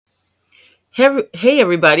Hey,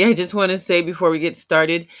 everybody. I just want to say before we get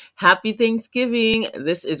started, happy Thanksgiving.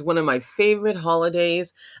 This is one of my favorite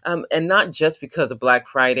holidays, and not just because of Black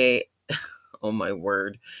Friday. Oh, my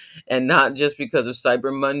word. And not just because of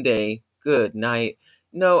Cyber Monday. Good night.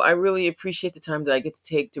 No, I really appreciate the time that I get to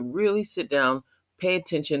take to really sit down, pay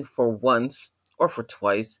attention for once or for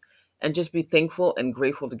twice, and just be thankful and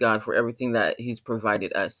grateful to God for everything that He's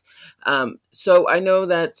provided us. So I know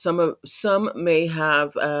that some may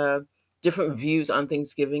have different views on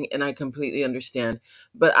Thanksgiving, and I completely understand.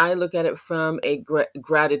 But I look at it from a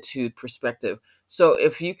gratitude perspective. So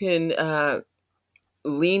if you can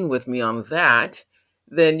lean with me on that,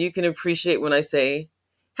 then you can appreciate when I say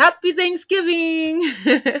Happy Thanksgiving.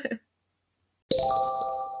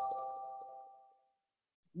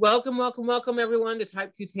 Welcome, everyone to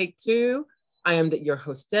Type 2 Take 2. I am your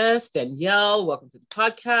hostess, Danielle. Welcome to the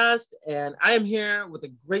podcast. And I am here with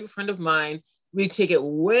a great friend of mine. We take it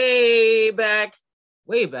way back,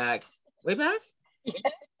 way back, way back,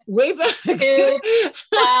 way back.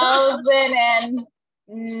 2009.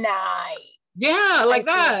 Yeah, like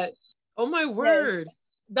that. Oh, my word.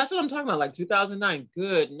 That's what I'm talking about, like 2009.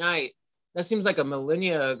 Good night. That seems like a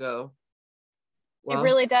millennia ago. It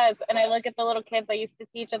really does. And I look at the little kids I used to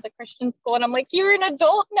teach at the Christian school, and I'm like, you're an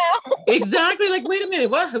adult now. Exactly. Like, wait a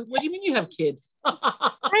minute. What do you mean you have kids?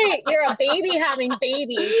 Right. You're a baby having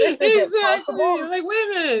babies. Exactly. You're like, wait a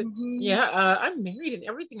minute. Mm-hmm. Yeah, I'm married and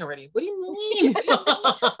everything already. What do you mean?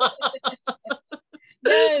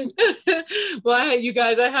 Yes. Well, you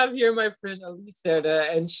guys, I have here my friend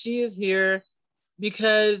Alicerda, and she is here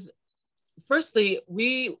because, firstly,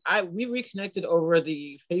 we reconnected over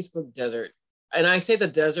the Facebook desert. And I say the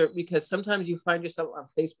desert because sometimes you find yourself on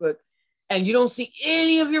Facebook and you don't see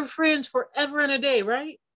any of your friends forever and a day,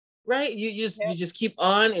 right? Right? You just keep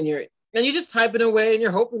on and you're just typing away and you're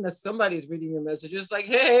hoping that somebody's reading your messages like,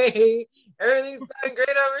 hey, everything's going great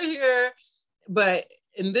over here. But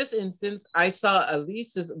in this instance, I saw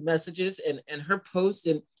Elise's messages and her post,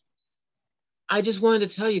 and I just wanted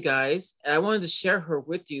to tell you guys, and I wanted to share her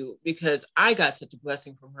with you because I got such a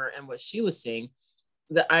blessing from her and what she was saying,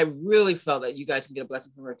 that I really felt that you guys can get a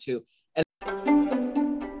blessing from her too. And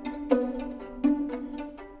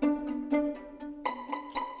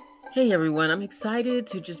hey everyone, I'm excited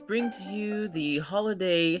to just bring to you the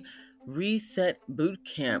Holiday Reset Boot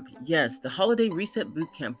Camp. Yes, the Holiday Reset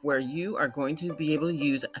Boot Camp, where you are going to be able to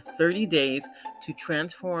use 30 days to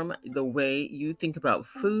transform the way you think about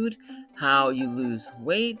food, how you lose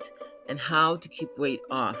weight, and how to keep weight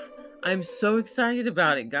off. I'm so excited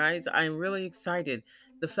about it, guys. I'm really excited.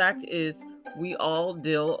 The fact is, we all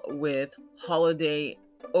deal with holiday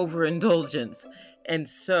overindulgence. And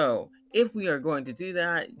so, if we are going to do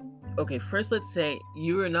that, okay, first let's say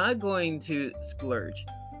you are not going to splurge.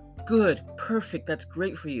 Good, perfect, that's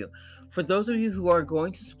great for you. For those of you who are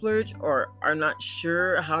going to splurge or are not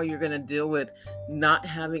sure how you're going to deal with not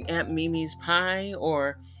having Aunt Mimi's pie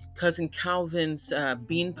or Cousin Calvin's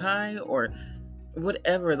bean pie or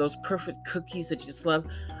whatever, those perfect cookies that you just love,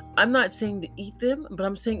 I'm not saying to eat them, but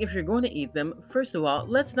I'm saying if you're going to eat them, first of all,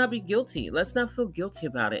 let's not be guilty. Let's not feel guilty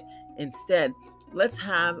about it. Instead, let's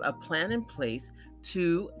have a plan in place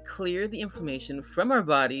to clear the inflammation from our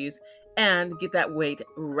bodies and get that weight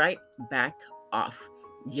right back off.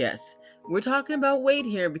 Yes, we're talking about weight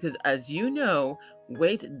here because, as you know,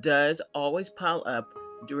 weight does always pile up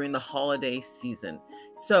during the holiday season.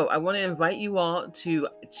 So I want to invite you all to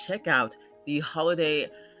check out the Holiday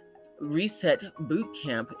Reset Boot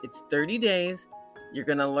Camp. It's 30 days. You're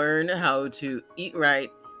going to learn how to eat right.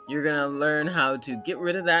 You're going to learn how to get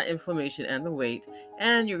rid of that inflammation and the weight.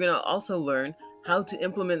 And you're going to also learn how to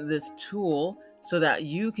implement this tool so that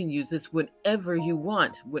you can use this whenever you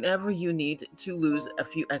want, whenever you need to lose a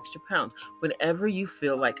few extra pounds, whenever you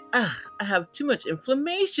feel like, I have too much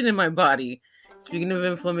inflammation in my body. Speaking of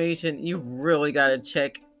inflammation, you've really got to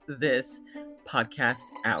check this podcast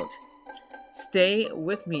out. Stay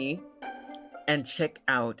with me and check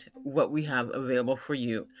out what we have available for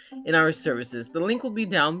you in our services. The link will be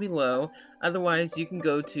down below. Otherwise, you can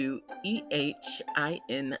go to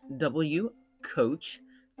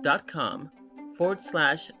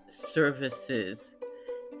ehinwcoach.com/services.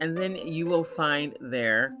 And then you will find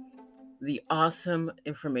there the awesome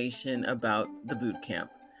information about the boot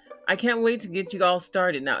camp. I can't wait to get you all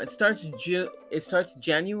started. Now, it starts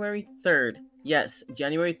January 3rd. Yes,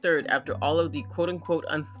 January 3rd, after all of the quote-unquote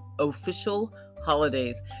official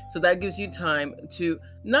holidays. So that gives you time to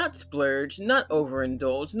not splurge, not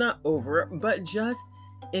overindulge, but just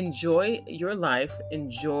enjoy your life,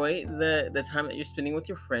 enjoy the time that you're spending with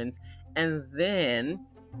your friends, and then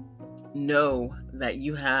know that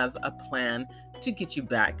you have a plan to get you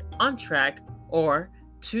back on track or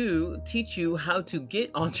to teach you how to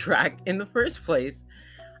get on track in the first place.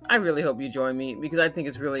 I really hope you join me because I think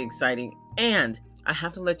it's really exciting. And I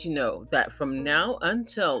have to let you know that from now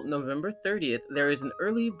until November 30th, there is an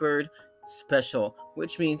early bird special,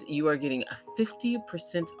 which means you are getting a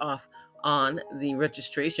 50% off on the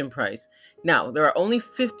registration price. Now, there are only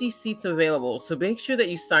 50 seats available, so make sure that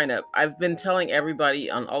you sign up. I've been telling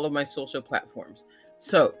everybody on all of my social platforms.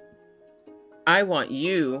 So I want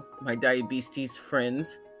you, my Diabetes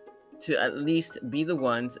friends, to at least be the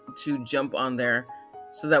ones to jump on there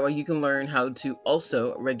so that way you can learn how to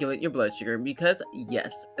also regulate your blood sugar, because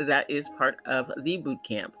yes, that is part of the boot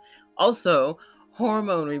camp. Also,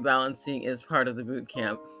 hormone rebalancing is part of the boot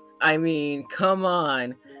camp. I mean, come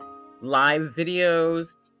on. Live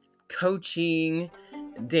videos, coaching,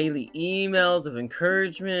 daily emails of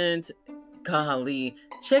encouragement. Golly,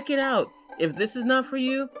 check it out. If this is not for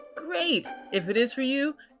you, great. If it is for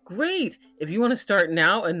you, great. If you want to start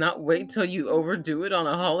now and not wait till you overdo it on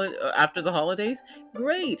a holiday after the holidays,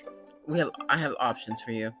 great. I have options for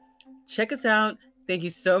you. Check us out. Thank you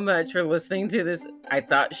so much for listening to this, I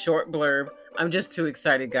thought, short blurb. I'm just too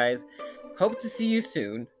excited, guys. Hope to see you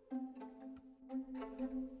soon.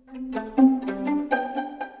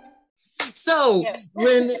 So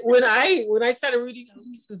when I started reading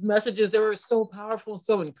Lisa's messages, they were so powerful,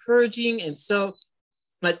 so encouraging, and so,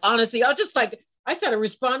 like, honestly, I started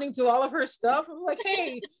responding to all of her stuff. I'm like,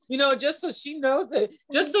 hey, just so she knows that,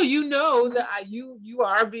 just so you know that you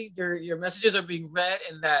are being, your messages are being read,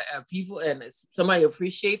 and that people and somebody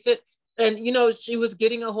appreciates it. And she was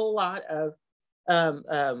getting a whole lot of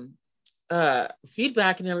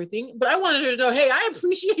feedback and everything, but I wanted her to know, hey, I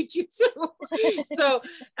appreciate you too. So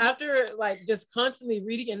after just constantly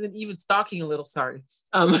reading and then even stalking a little, stalking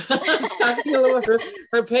a little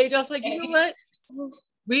her page, I was like, you know what?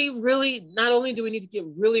 We really, not only do we need to get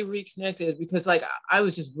really reconnected, because I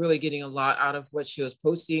was just really getting a lot out of what she was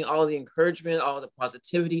posting, all the encouragement, all the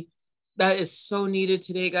positivity that is so needed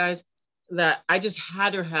today, guys, that I just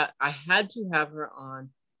had to have her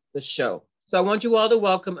on the show. So I want you all to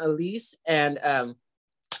welcome Elise. And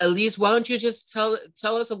Elise, why don't you just tell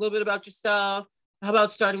us a little bit about yourself? How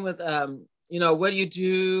about starting with, what do you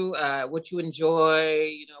do? What you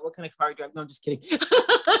enjoy? What kind of car you drive? No, I'm just kidding.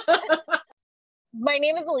 My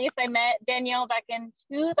name is Elise. I met Danielle back in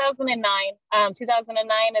 2009.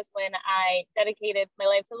 2009 is when I dedicated my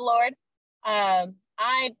life to the Lord. I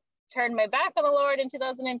turned my back on the Lord in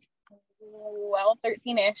 2012,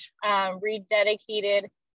 13-ish, rededicated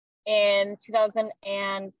in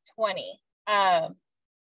 2020.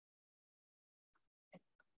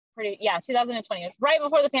 2020. It was right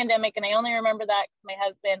before the pandemic, and I only remember that because my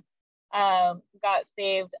husband got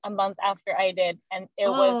saved a month after I did, and it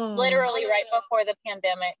was literally right before the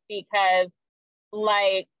pandemic, because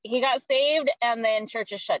he got saved and then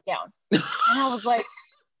churches shut down. And I was like,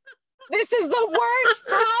 this is the worst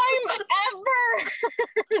time ever.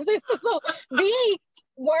 This is the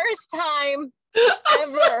worst time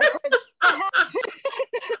ever. And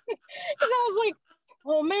I was like,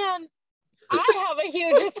 oh man, I have a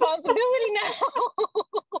huge responsibility now.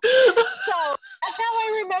 So that's how I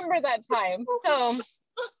remember that time. So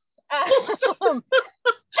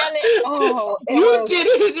did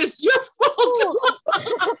it. It's your fault.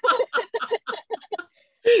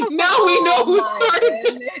 Now we know who started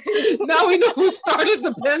this. Now we know who started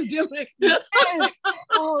the pandemic.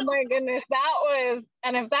 Oh my goodness, if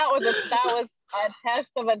that was a test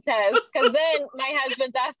of a test, because then my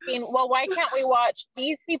husband's asking, well, why can't we watch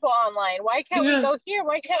these people online? Why can't we go here?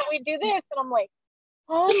 Why can't we do this? And I'm like,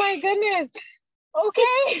 oh my goodness.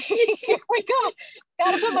 Okay, here we go.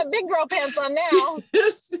 Gotta put my big girl pants on now.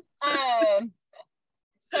 Sorry.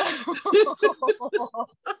 I'm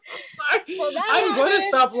going to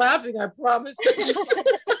stop laughing, I promise. It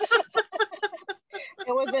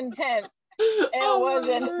was intense.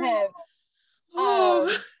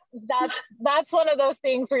 That's one of those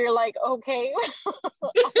things where you're like, okay.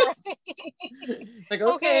 Like,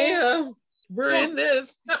 okay. We're in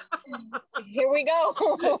this. Here we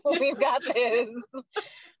go. We've got this.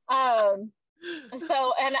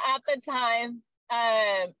 So, and at the time,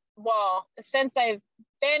 since I've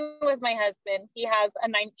been with my husband, he has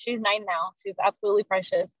she's 9 now. She's absolutely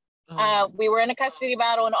precious. We were in a custody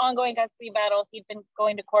battle, an ongoing custody battle. He'd been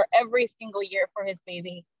going to court every single year for his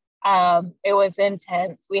baby. It was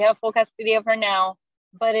intense. We have full custody of her now,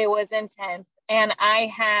 but it was intense. And I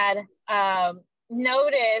had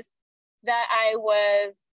noticed that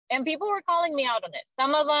and people were calling me out on it.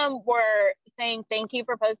 Some of them were saying, thank you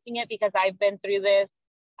for posting it because I've been through this.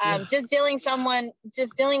 Just dealing with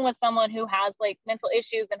someone who has like mental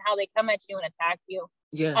issues and how they come at you and attack you.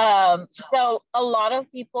 Yes. So a lot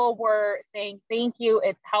of people were saying, thank you,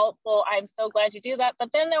 it's helpful, I'm so glad you do that.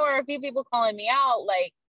 But then there were a few people calling me out,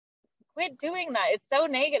 like, quit doing that, it's so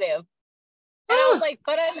negative. And I was like,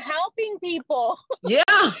 but I'm helping people. Yeah.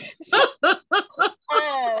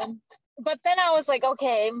 But then I was like,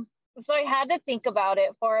 okay. So I had to think about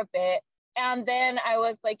it for a bit. And then I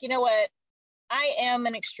was like, you know what? I am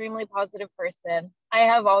an extremely positive person. I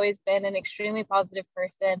have always been an extremely positive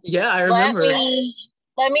person. Yeah, I remember.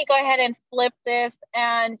 Let me go ahead and flip this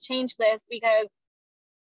and change this, because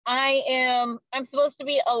I'm supposed to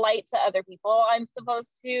be a light to other people. I'm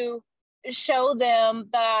supposed to show them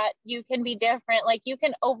that you can be different. Like, you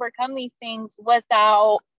can overcome these things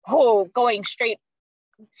without going straight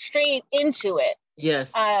into it.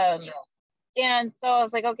 Yes. And so I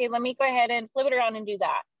was like, okay, let me go ahead and flip it around and do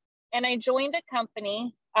that. And I joined a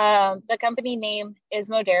company. The company name is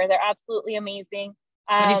Modere. They're absolutely amazing.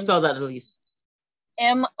 How do you spell that, Elise?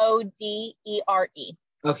 Modere.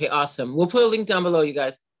 Okay, awesome. We'll put a link down below, you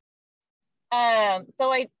guys.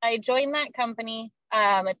 So I joined that company.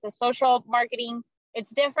 It's a social marketing. It's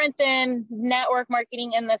different than network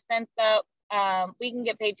marketing in the sense that we can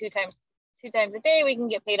get paid two times a day. We can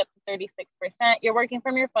get paid up to 36%. You're working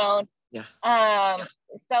from your phone. Yeah.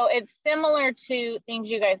 So it's similar to things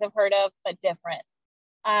you guys have heard of, but different.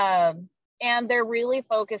 And they're really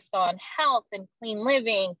focused on health and clean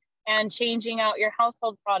living and changing out your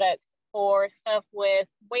household products for stuff with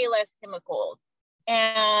way less chemicals,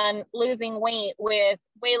 and losing weight with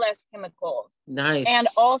way less chemicals. Nice. And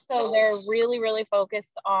also they're really, really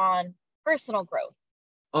focused on personal growth.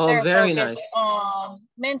 Oh, they're very focused nice. on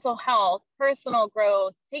mental health, personal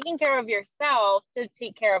growth, taking care of yourself to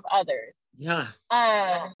take care of others. Yeah.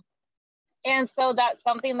 And so that's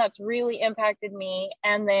something that's really impacted me.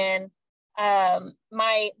 And then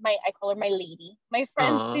my I call her my lady. My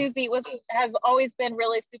friend Susie has always been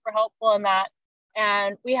really super helpful in that.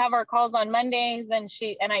 And we have our calls on Mondays, and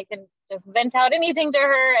I can just vent out anything to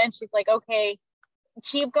her, and she's like, okay,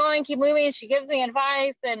 keep going, keep moving. She gives me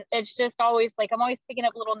advice, and it's just always like I'm always picking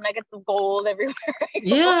up little nuggets of gold everywhere I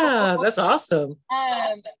go. Yeah, that's awesome.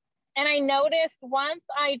 And I noticed once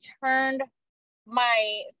I turned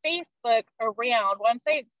my Facebook around, once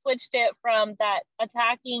I switched it from that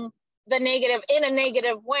attacking the negative in a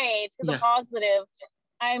negative way to the positive,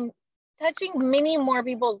 I'm touching many more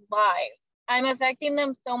people's lives. I'm affecting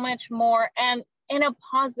them so much more, and in a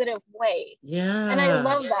positive way. Yeah. And I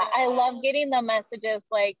love that. I love getting the messages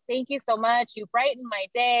like, thank you so much, you brightened my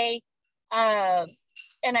day. And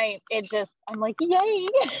I'm like, yay.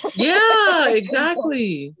 Yeah,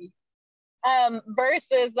 exactly.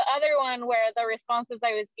 Versus the other one where the responses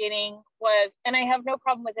I was getting was, and I have no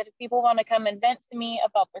problem with it, if people want to come and vent to me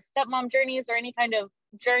about their stepmom journeys or any kind of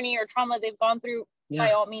journey or trauma they've gone through,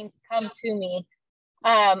 by all means, come to me.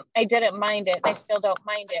 I didn't mind it. I still don't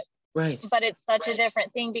mind it. Right. But it's such a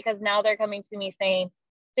different thing, because now they're coming to me saying,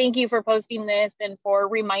 thank you for posting this and for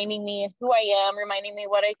reminding me who I am, reminding me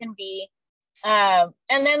what I can be. And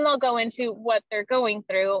then they'll go into what they're going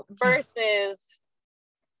through versus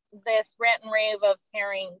this rant and rave of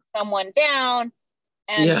tearing someone down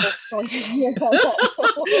and just which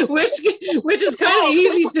is kind of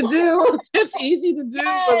easy to do. It's easy to do,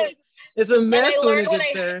 but it's a mess when it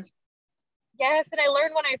gets there. Yes, and I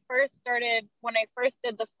learned when I first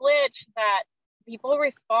did the switch, that people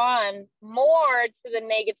respond more to the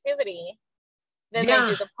negativity than they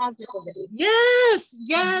do the positivity. Yes.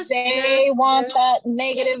 They want that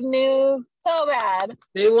negative news so bad.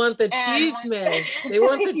 They want the cheese man. They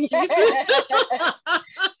want the cheese man.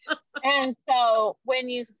 And so when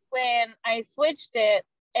I switched it,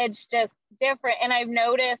 it's just different. And I've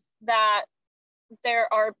noticed that there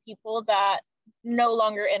are people that no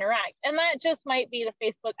longer interact, and that just might be the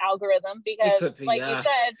Facebook algorithm, because you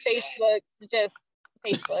said, Facebook's just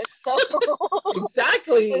Facebook. So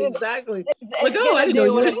exactly. It's like, oh, I didn't know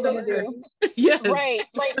you were still there. Yes. Right.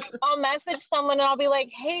 Like, I'll message someone and I'll be like,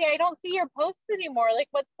 hey, I don't see your posts anymore. Like,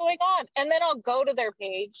 what's going on? And then I'll go to their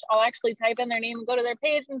page. I'll actually type in their name and go to their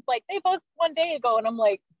page, and it's like, they posted 1 day ago. And I'm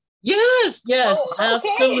like, yes, oh, okay.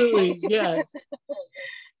 Absolutely. Yes.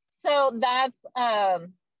 So that's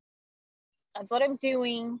what I'm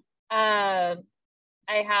doing. I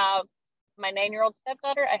have my 9-year-old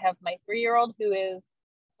stepdaughter. I have my 3-year-old who is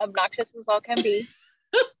obnoxious as all can be.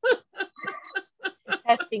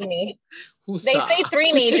 Testing me. They say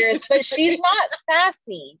 3 teenagers, but she's not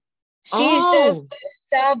sassy. She's just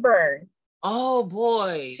stubborn. Oh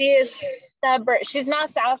boy. She is stubborn. She's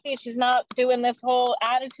not sassy. She's not doing this whole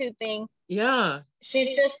attitude thing. Yeah.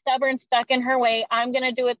 She's just stubborn, stuck in her way. I'm going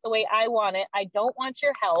to do it the way I want it. I don't want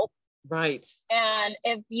your help. Right. And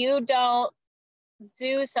if you don't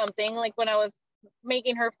do something, like when I was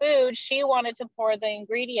making her food, she wanted to pour the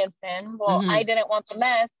ingredients in. Well, I didn't want the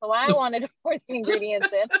mess, so I wanted to pour the ingredients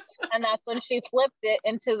in. And that's when she flipped it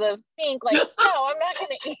into the sink, like, no, I'm not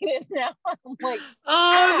going to eat it now. I'm like,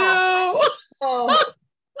 oh no. So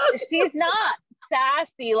she's not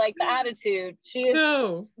sassy like the attitude. She is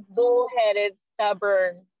bullheaded,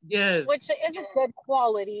 stubborn. Yes. Which is a good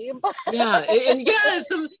quality. But yeah. And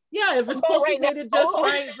if it's cultivated just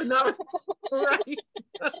right, but not right.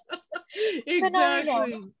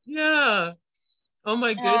 Exactly. Yeah. Oh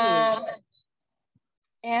my goodness.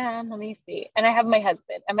 And let me see. And I have my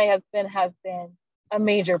husband. And my husband has been a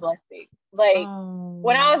major blessing. Like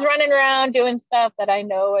when I was running around doing stuff that I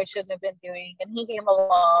know I shouldn't have been doing, and he came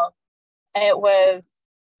along, it was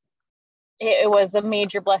a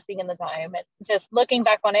major blessing in the time. And just looking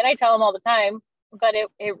back on it, I tell him all the time, but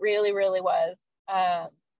it really, really was.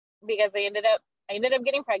 Because I ended up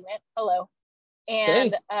getting pregnant. Hello.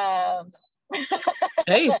 And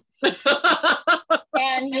hey.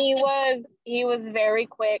 And he was very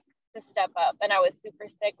quick to step up. And I was super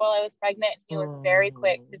sick while I was pregnant. He was very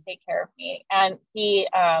quick to take care of me. And he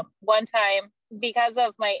one time, because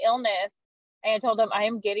of my illness, I told him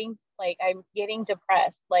I'm getting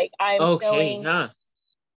depressed. Like I'm feeling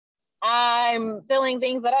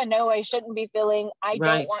things that I know I shouldn't be feeling. I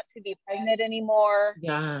don't want to be pregnant anymore.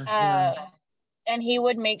 And he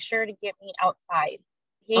would make sure to get me outside.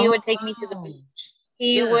 He would take me to the beach.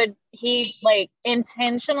 He like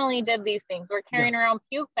intentionally did these things. We're carrying around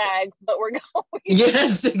puke bags, but we're going.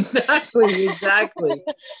 Yes, exactly.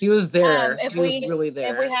 He was there. He was really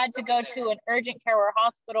there. If we had to go to an urgent care or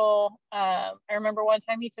hospital, I remember one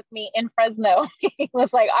time he took me in Fresno. He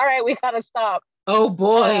was like, all right, we got to stop. Oh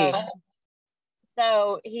boy.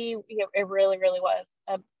 So it really, really was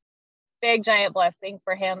a big giant blessing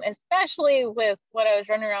for him, especially with what I was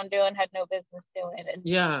running around doing, had no business doing. And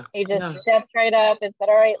he just stepped right up and said,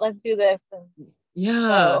 all right, let's do this. And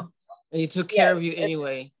and he took care of you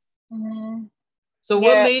anyway. So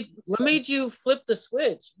what made you flip the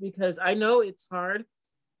switch? Because I know it's hard.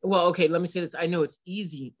 Well, okay, let me say this. I know it's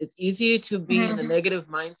easy. It's easier to be in a negative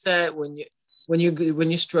mindset when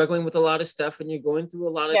you're struggling with a lot of stuff and you're going through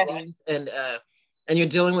a lot of things, and you're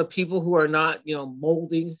dealing with people who are not,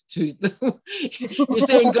 molding to, you're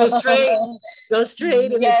saying go straight,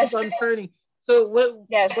 and they keep on turning. So what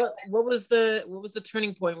was the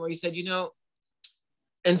turning point where you said,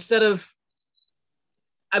 instead of,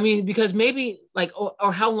 I mean, because maybe like,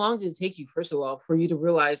 or how long did it take you, first of all, for you to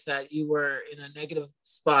realize that you were in a negative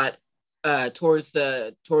spot towards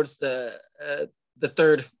the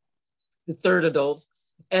third adults,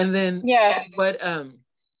 and then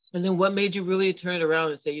and then what made you really turn it around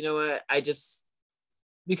and say, you know what,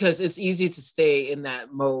 because it's easy to stay in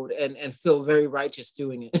that mode and feel very righteous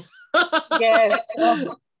doing it. Yes.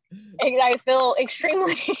 I feel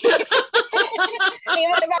extremely, even if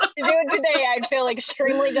I have to do it today, I'd feel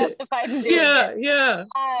extremely justified in doing it.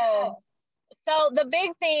 So the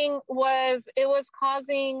big thing was, it was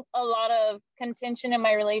causing a lot of contention in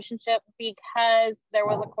my relationship because there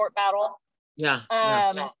was a court battle.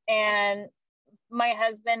 And my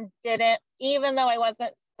husband didn't, even though I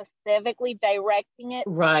wasn't specifically directing it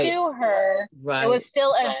to her, it was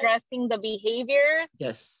still addressing the behaviors.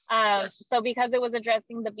 So because it was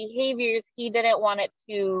addressing the behaviors, he didn't want it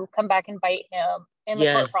to come back and bite him in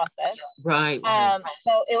the court process.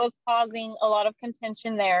 So it was causing a lot of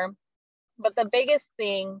contention there. But the biggest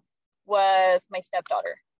thing was my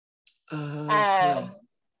stepdaughter.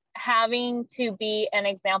 Having to be an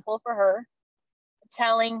example for her,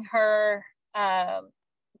 telling her,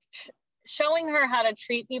 showing her how to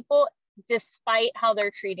treat people despite how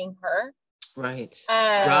they're treating her.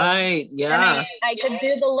 I could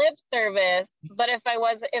do the lip service, but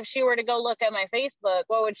if she were to go look at my Facebook,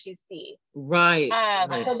 what would she see? So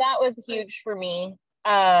that was huge for me.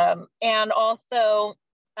 And also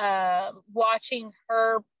watching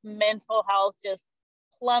her mental health just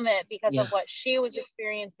plummet because of what she was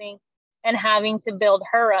experiencing, and having to build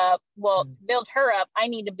her up. Well, to build her up, I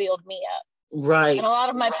need to build me up. And a lot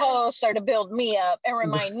of my posts are to build me up and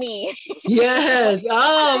remind me.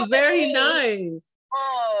 Oh, very nice.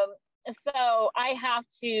 So I have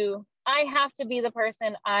to be the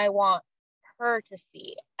person I want her to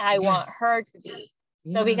see. I want her to be.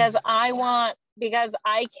 So because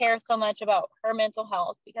I care so much about her mental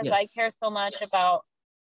health, because I care so much about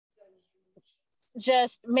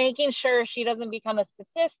just making sure she doesn't become a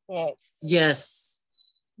statistic. Yes.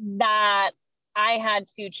 That I had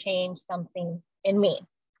to change something in me.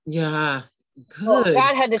 Yeah. Good. Well,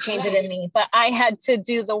 God had to change it in me, but I had to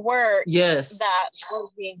do the work. Yes. That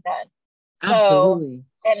was being done. Absolutely.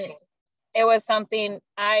 So, and it was something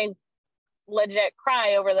I legit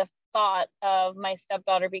cry over the thought of my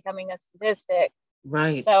stepdaughter becoming a statistic.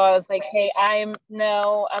 Right. So I was like, hey, I'm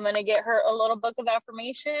going to get her a little book of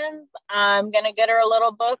affirmations. I'm going to get her a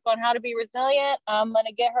little book on how to be resilient. I'm going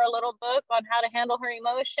to get her a little book on how to handle her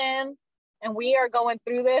emotions. And we are going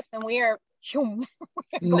through this, and we are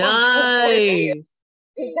nice.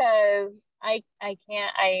 Because I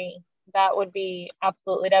can't, that would be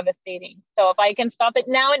absolutely devastating. So if I can stop it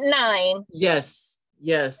now at 9, yes,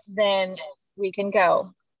 then we can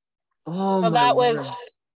go. Oh, so that was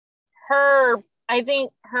her. I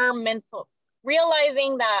think her mental,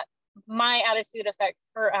 realizing that my attitude affects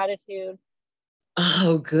her attitude.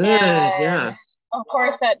 Oh, good. Yeah. Of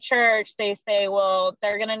course, at church, they say, well,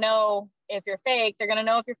 they're going to know if you're fake. They're going to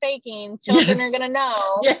know if you're faking. Children are going to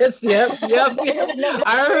know. Yes, yep. They're going to know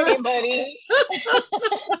anybody.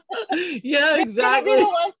 Yeah, exactly. They're going to be the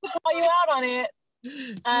ones to call you out on it.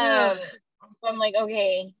 So I'm like,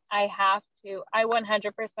 okay, I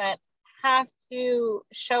 100% have to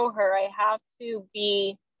show her. I have to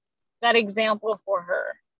be that example for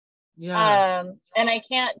her. Yeah. And I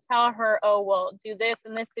can't tell her, oh, well, do this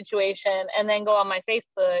in this situation, and then go on my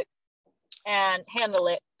Facebook and handle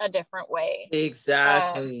it a different way.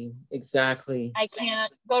 Exactly. I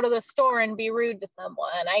can't go to the store and be rude to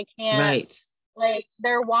someone. I can't. Right. Like,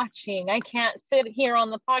 they're watching. I can't sit here on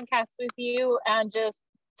the podcast with you and just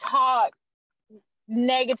talk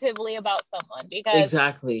negatively about someone, because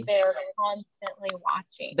they're constantly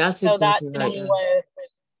watching. That's so exactly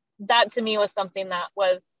that to me was something that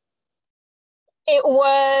was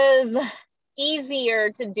easier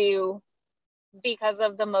to do because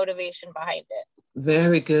of the motivation behind it.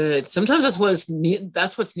 Very good. Sometimes that's what's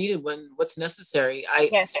needed when what's necessary.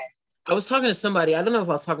 I was talking to somebody. I don't know if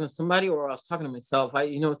I was talking to somebody or I was talking to myself. I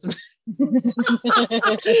mean,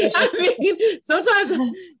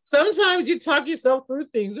 sometimes you talk yourself through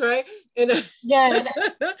things, right? And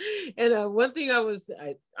and one thing I was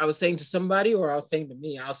saying to somebody, or I was saying to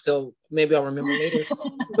me, maybe I'll remember later.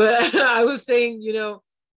 But I was saying,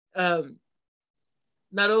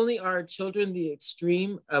 not only are children the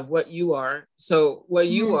extreme of what you are, so what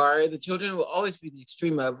you are, the children will always be the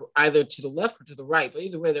extreme of either to the left or to the right, but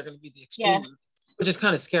either way, they're going to be the extreme, which is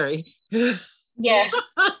kind of scary. Yeah.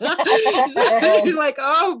 Like,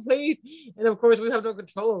 oh, please. And of course, we have no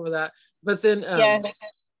control over that. But then,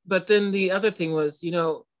 but then the other thing was,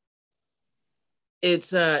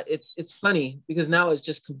 it's funny because now it's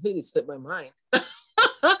just completely slipped my mind.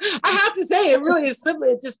 I have to say, it really is simple.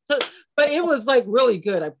 It just took, but it was like really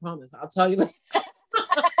good. I promise. I'll tell you.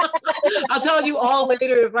 I'll tell you all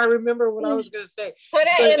later if I remember what I was going to say. Put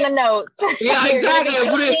it in the notes. Yeah, exactly. And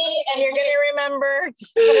you're going to remember.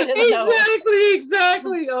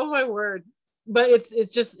 Exactly. Oh my word! But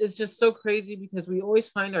it's just so crazy because we always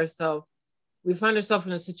find ourselves in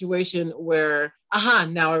a situation where,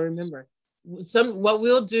 now I remember. What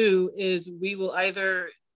we'll do is we will either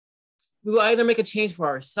make a change for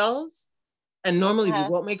ourselves, and normally we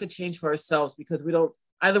won't make a change for ourselves because we don't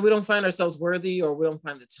find ourselves worthy, or we don't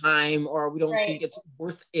find the time, or we don't think it's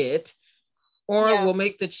worth it, or we'll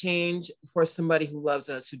make the change for somebody who loves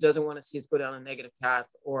us, who doesn't want to see us go down a negative path,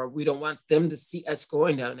 or we don't want them to see us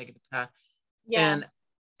going down a negative path. And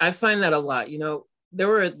I find that a lot. There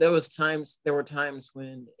were times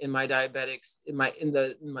when in my diabetics, in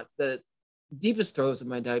the deepest throes of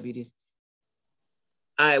my diabetes,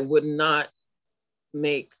 I would not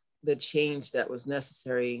make the change that was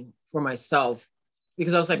necessary for myself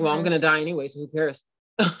because I was like, well, I'm going to die anyway, so who cares?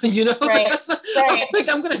 Right. Like,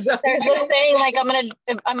 I'm going to die. There's this saying, like,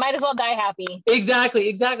 I might as well die happy.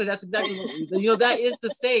 Exactly. That's exactly what that is the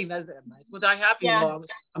saying. That I might as well die happy. Yeah. Well,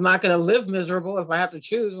 I'm not going to live miserable if I have to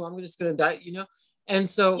choose. Well, I'm just going to die, And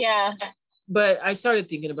so, but I started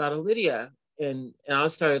thinking about Lydia, and I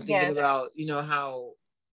started thinking about,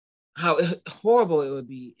 how horrible it would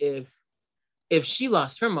be if she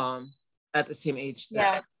lost her mom at the same age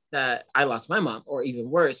that I lost my mom, or even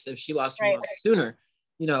worse, if she lost her mom sooner.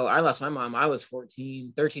 I lost my mom. I was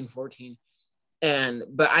 13, 14.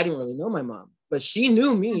 But I didn't really know my mom, but she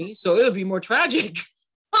knew me. So it would be more tragic.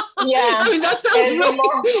 Yeah. I mean, that sounds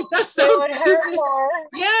stupid.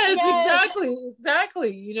 Yes,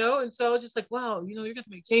 exactly. And so I was just like, wow, you're going to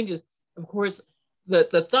make changes. Of course,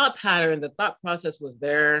 the thought pattern, the thought process was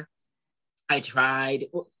there. I tried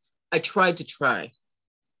to try.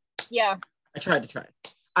 Yeah. I tried to try.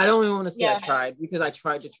 I don't even want to say Yeah. I tried, because I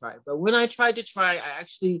tried to try. But when I tried to try, I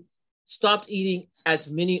actually stopped eating as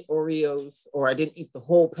many Oreos, or I didn't eat the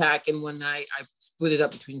whole pack in one night. I split it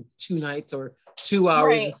up between 2 nights or 2 hours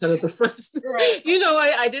Right. instead of the first. Right. You know,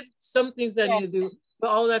 I did some things that I Yeah. need to do. But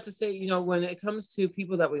all that to say, you know, when it comes to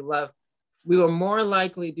people that we love, we will more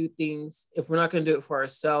likely do things. If we're not going to do it for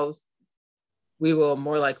ourselves, we will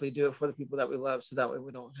more likely do it for the people that we love, so that way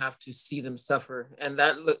we don't have to see them suffer. And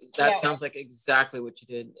that Yeah. sounds like exactly what you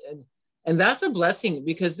did. And that's a blessing,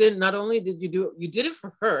 because then not only did you do it, you did it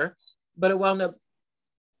for her, but it wound up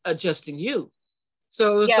adjusting you.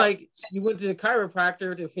 So it was Yeah. like you went to the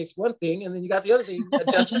chiropractor to fix one thing, and then you got the other thing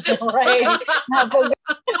adjusted. Right.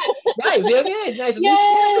 Right, feel good. Nice.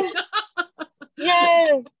 Yes.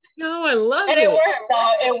 Yes. No, I love And it. it works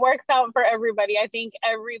out. It works out for everybody. I think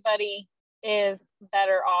everybody is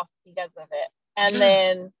better off because of it. And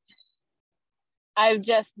then I've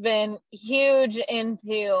just been huge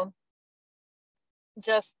into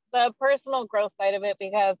just the personal growth side of it,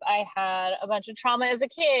 because I had a bunch of trauma as a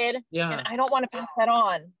kid, Yeah. and I don't want to pass that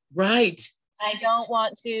on. Right. I don't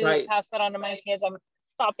want to pass that on to my kids. I'm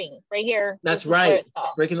stopping right here. That's right.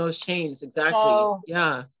 Breaking those chains. Exactly. So,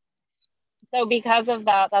 yeah. So because of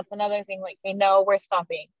that, that's another thing. Like, they know we're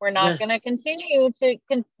stopping. We're not going to continue to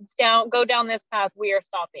go down this path. We are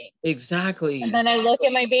stopping. Exactly. And then I look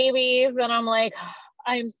at my babies and I'm like,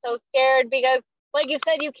 I'm so scared, because like you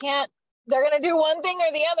said, you can't, they're going to do one thing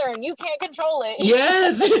or the other and you can't control it.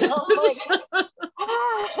 Yes. Like,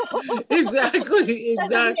 Exactly.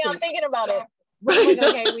 That's just me. I'm thinking about it. Right. Like,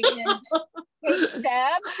 okay, we can take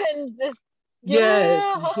steps and just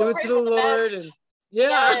give it to the Lord. And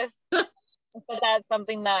yes. So that's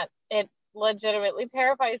something that it legitimately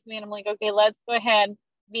terrifies me. And I'm like, okay, let's go ahead,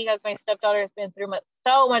 because my stepdaughter has been through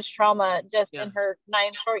so much trauma just in her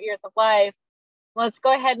 9 short years of life. Let's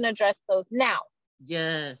go ahead and address those now.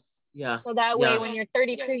 Yes. Yeah. So that way, when you're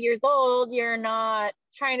 32 years old, you're not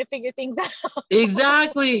trying to figure things out.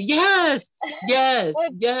 Exactly. Yes. Yes.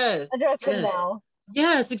 Yes. Address them yes. now.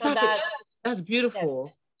 Yes, exactly. So that's beautiful.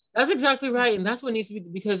 Yes. That's exactly right. And that's what needs to be,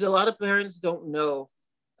 because a lot of parents don't know,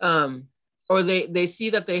 or they see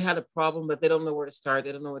that they had a problem, but they don't know where to start.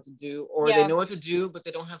 They don't know what to do, or they know what to do, but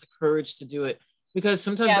they don't have the courage to do it. Because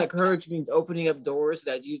sometimes that courage means opening up doors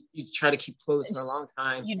that you try to keep closed for a long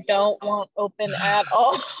time. You don't want open at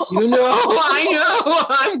all. You know, I know.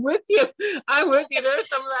 I'm with you. There's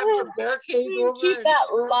some that barricades over. Keep that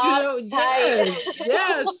lock tight.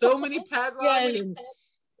 Yes. So many padlocks.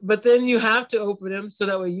 But then you have to open them so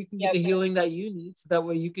that way you can get the healing that you need. So that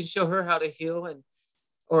way you can show her how to heal,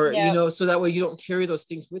 or you know, so that way you don't carry those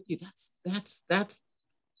things with you. That's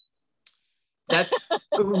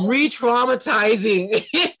re-traumatizing.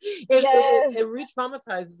 It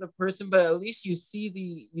re-traumatizes a person, but at least you see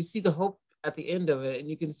the hope at the end of it, and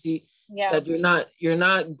you can see that you're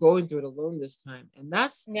not going through it alone this time. And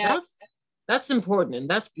that's important, and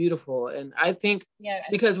that's beautiful. And I think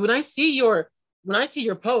because when I see your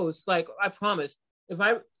posts, like, I promise,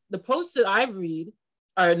 the posts that I read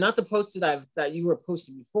are not the posts that you were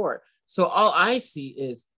posting before. So all I see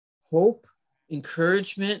is hope,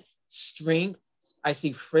 encouragement, strength. I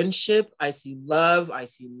see friendship. I see love. I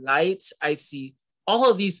see light. I see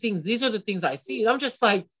all of these things. These are the things I see. And I'm just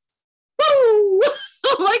like, woo!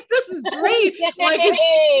 I'm like, this is great. Like,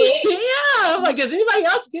 I'm like, is anybody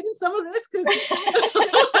else getting some of this?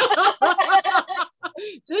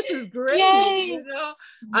 This is great. Yay. You know,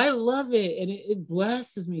 I love it. And it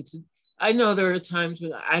blesses me to, I know there are times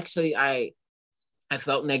when actually I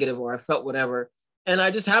felt negative, or I felt whatever. And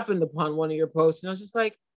I just happened upon one of your posts, and I was just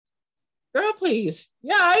like, girl, please.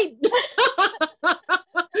 Yeah.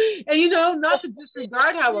 And, you know, not to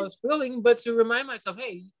disregard how I was feeling, but to remind myself,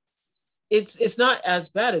 hey, it's not as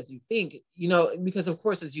bad as you think, you know, because of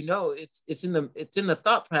course, as you know, it's in the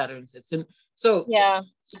thought patterns.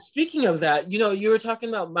 Speaking of that, you know, you were talking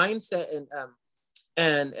about mindset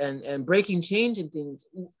and breaking change and things.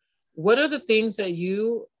 What are the things that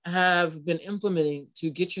you have been implementing to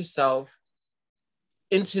get yourself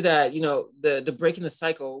into that, you know, the breaking the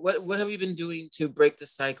cycle? What have you been doing to break the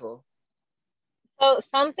cycle? So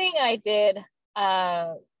something I did,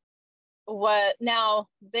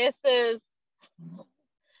 this is,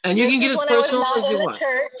 and you can get as personal as you want.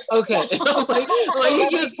 Okay. Like, you can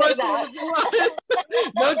get as personal as you want.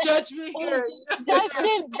 No judgment here. Just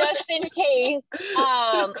in case.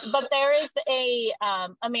 But there is a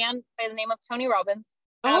man by the name of Tony Robbins.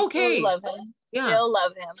 Absolutely love him. Still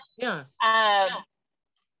love him. Yeah.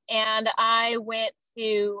 And I went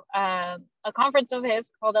to a conference of his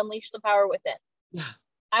called Unleash the Power Within. Yeah.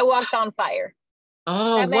 I walked on fire.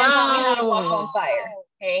 Oh, that man taught me how to walk on fire.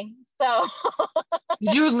 Okay. So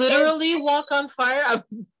did you literally walk on fire?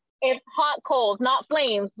 It's hot coals, not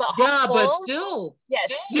flames, but hot Yeah, coals. but still.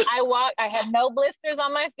 Yes, I had no blisters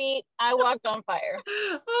on my feet. I walked on fire.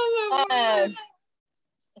 Oh my God.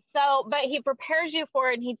 So, but he prepares you for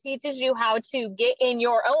it, and he teaches you how to get in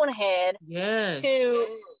your own head. Yes.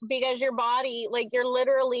 Because your body, like your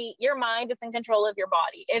mind is in control of your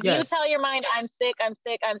body. If you tell your mind, I'm sick, I'm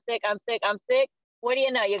sick, I'm sick, I'm sick, I'm sick, what do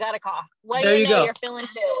you know? You got a cough. What there do you know? Go. You're feeling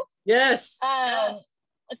ill. Yes.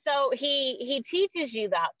 So he teaches you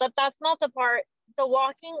that, but that's not the part. The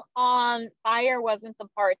walking on fire wasn't the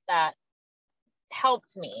part that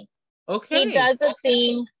helped me. Okay. He does a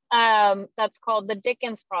thing that's called the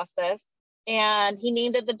Dickens process, and he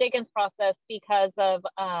named it the Dickens process because of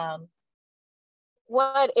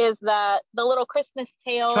what is that? The Little Christmas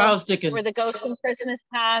Tale. Charles Dickens. Where the ghost from Christmas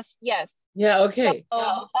past. Yes. Yeah. Okay.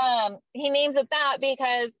 So, he names it that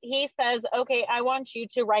because he says, okay, I want you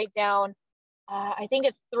to write down, I think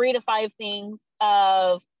it's 3 to 5 things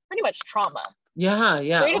of pretty much trauma. Yeah.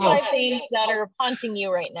 3 to 5 things that are haunting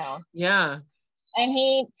you right now. Yeah. And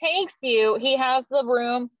he has the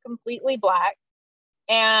room completely black,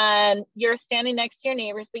 and you're standing next to your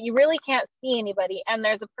neighbors, but you really can't see anybody. And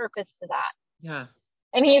there's a purpose to that. Yeah.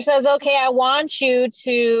 And he says, okay, I want you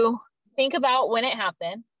to think about when it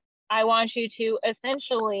happened. I want you to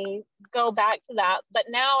essentially go back to that. But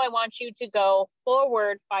now I want you to go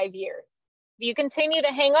forward 5 years. If you continue to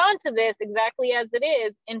hang on to this exactly as it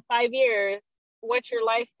is, in 5 years, what's your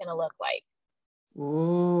life going to look like?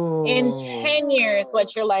 Ooh. In 10 years,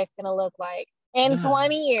 what's your life going to look like? In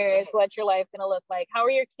 20 years, what's your life going to look like? How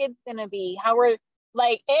are your kids going to be?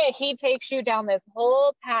 He takes you down this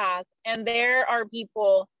whole path, and there are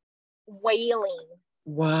people wailing.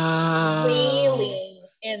 Wow. Wailing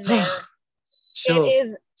in there.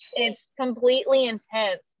 It's completely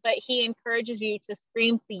intense, but he encourages you to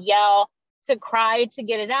scream, to yell, to cry, to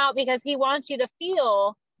get it out, because he wants you to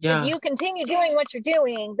feel if you continue doing what you're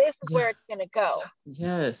doing, this is where it's going to go.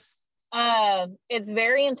 Yes. It's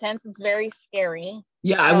very intense. It's very scary.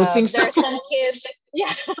 Yeah, I would think so. There's some kids.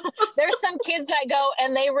 Yeah, there's some kids that go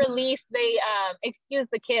and they excuse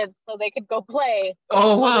the kids so they could go play.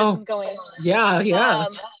 Oh wow. This is going on. Yeah.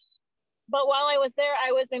 But while I was there,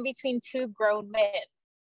 I was in between 2 grown men,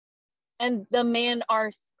 and the men are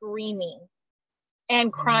screaming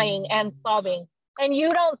and crying and sobbing. And you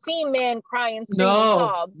don't see men cry and scream and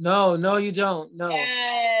sob. No, you don't. No.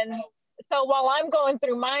 And so while I'm going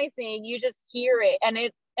through my thing, you just hear it. And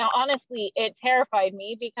honestly, it terrified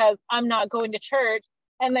me because I'm not going to church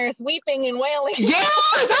and there's weeping and wailing. Yeah,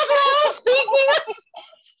 that's what I was thinking.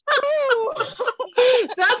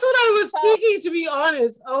 That's what I was thinking, to be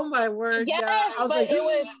honest. Oh my word. Yes, yeah. But it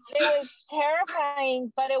was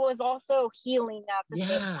terrifying, but it was also healing at the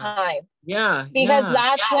same time. Yeah. Because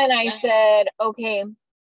that's when I said, okay,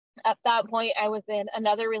 at that point I was in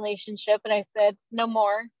another relationship, and I said, no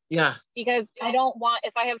more. Yeah. Because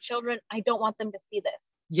if I have children, I don't want them to see this.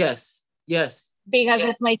 Yes. Because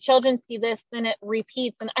if my children see this, then it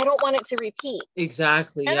repeats, and I don't want it to repeat.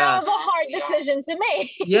 Exactly. And that was a hard decision to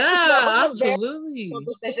make. Yeah, absolutely.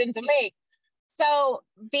 Decision to make. So,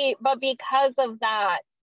 but because of that,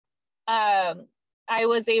 I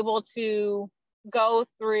was able to go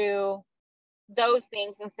through those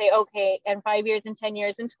things and say, okay, in 5 years, in 10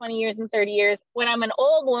 years, in 20 years, in 30 years, when I'm an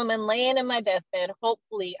old woman laying in my deathbed,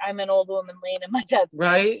 hopefully I'm an old woman laying in my deathbed.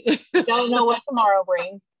 Right. Don't know what tomorrow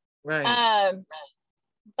brings. Right.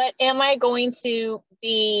 But am I going to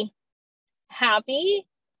be happy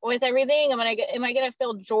with everything? Am I going to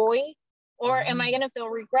feel joy, or am I going to feel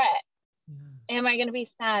regret? Yeah. Am I going to be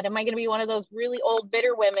sad? Am I going to be one of those really old,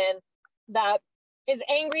 bitter women that is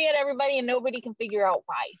angry at everybody and nobody can figure out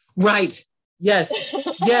why? Right. Yes.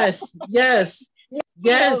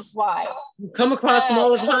 Why? You come across them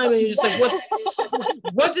all the time, and you're just like,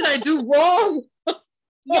 what did I do wrong?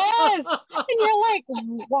 Yes. And you're like,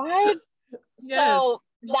 what? Yes. So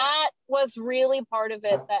that was really part of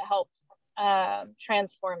it that helped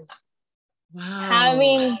transform that. Wow.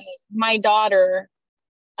 Having my daughter,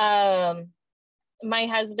 my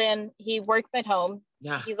husband, he works at home.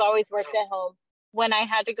 Yeah. He's always worked at home. When I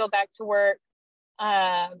had to go back to work,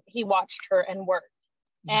 he watched her and worked.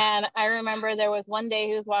 And I remember there was one day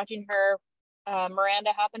he was watching her.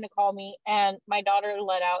 Miranda happened to call me, and my daughter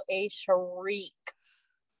let out a shriek.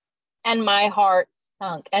 And my heart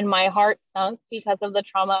sunk. And my heart sunk because of the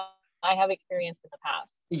trauma I have experienced in the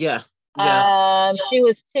past. Yeah. She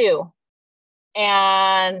was 2.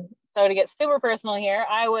 And so to get super personal here,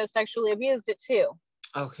 I was sexually abused at 2.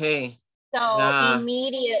 Okay. So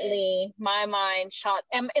immediately my mind shot,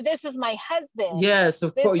 and this is my husband. Yes,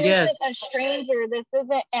 of course. Yes. This isn't a stranger. This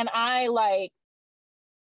isn't, and I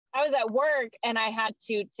was at work and I had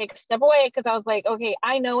to take a step away because I was like, okay,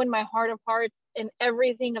 I know in my heart of hearts and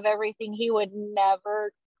everything of everything, he would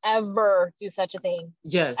never, ever do such a thing.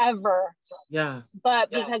 Yes. Ever. Yeah. But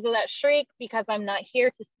because of that shriek, because I'm not here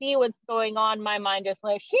to see what's going on, my mind just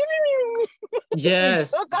like,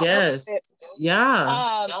 yes, yes.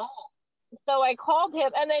 Yeah. So I called him,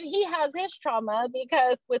 and then he has his trauma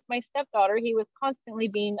because with my stepdaughter, he was constantly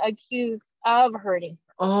being accused of hurting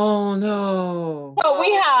her. Oh no. So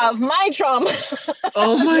we have my trauma.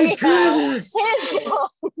 Oh my goodness. His trauma.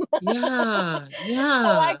 Yeah. Yeah. So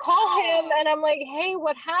I call him and I'm like, hey,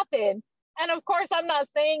 what happened? And of course, I'm not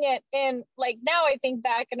saying it in like, now I think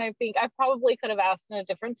back and I think I probably could have asked in a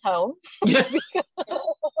different tone.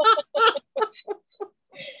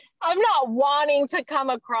 I'm not wanting to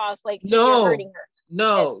come across like you're hurting her.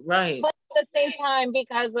 No, right. But at the same time,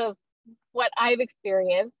 because of what I've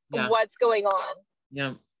experienced, what's going on.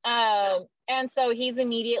 Yeah. And so he's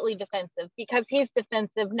immediately defensive. Because he's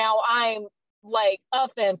defensive, now I'm like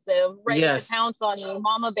offensive, ready to pounce on you,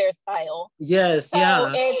 mama bear style. Yes, so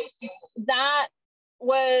that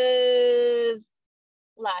was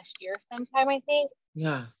last year sometime, I think.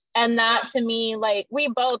 Yeah. And that to me, like,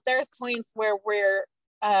 there's points where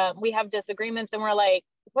we have disagreements and we're like,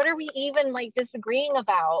 what are we even like disagreeing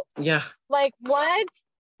about? Yeah. Like what?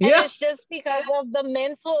 Yeah. And it's just because of the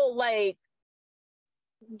mental like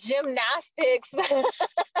gymnastics.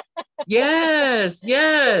 Yes.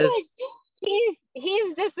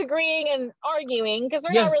 He's disagreeing and arguing because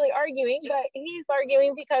we're not really arguing, but he's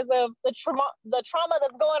arguing because of the trauma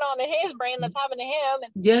that's going on in his brain that's happened to him.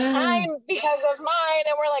 And I'm because of mine,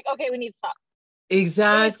 and we're like, okay, we need to stop.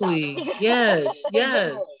 Exactly. Yes.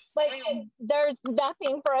 Like there's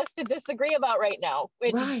nothing for us to disagree about right now.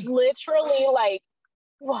 It's literally like,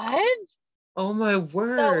 what? Oh my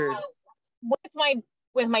word. So,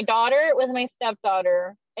 with my daughter, with my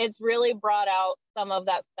stepdaughter, it's really brought out some of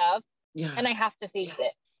that stuff. Yeah. And I have to face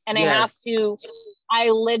it. And I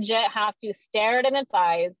legit have to stare it in its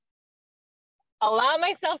eyes, allow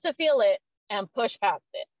myself to feel it, and push past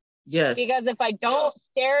it. Yes. Because if I don't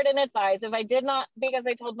stare it in its eyes, if I did not, because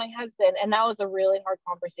I told my husband, and that was a really hard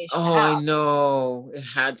conversation to have. I know. It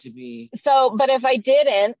had to be. So, but if I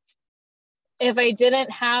didn't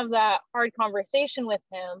have that hard conversation with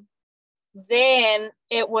him, then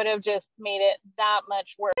it would have just made it that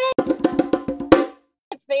much worse.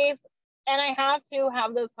 Space, and I have to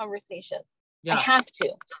have those conversations. Yeah. I have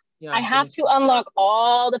to. Yeah, I have to unlock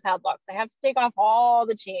all the padlocks. I have to take off all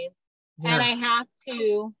the chains. Yeah. And I have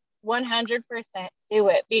to 100% do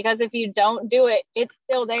it, because if you don't do it, it's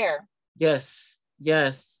still there. Yes.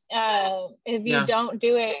 If you don't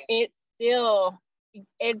do it,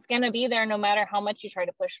 it's going to be there no matter how much you try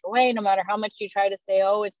to push it away, no matter how much you try to say,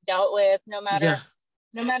 oh, it's dealt with, no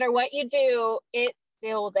matter what you do, it's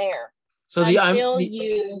still there. So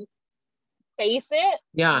you face it,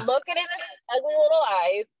 look at it in its ugly little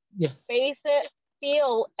eyes, face it,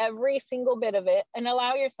 feel every single bit of it, and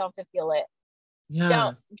allow yourself to feel it.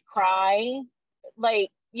 Don't cry. Like,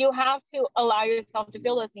 you have to allow yourself to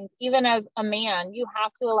feel those things. Even as a man, you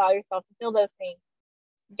have to allow yourself to feel those things,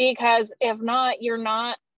 because if not, you're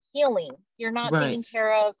not healing. You're not taking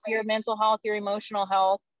care of your mental health, your emotional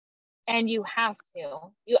health, and you have to.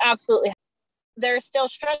 You absolutely have to. They're still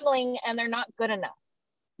struggling and they're not good enough.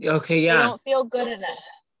 Okay, yeah. They don't feel good enough.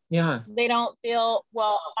 Yeah. They don't feel,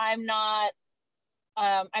 well, I'm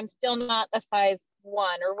still not a size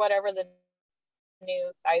 1 or whatever the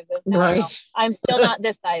new size is now. Right. I'm still not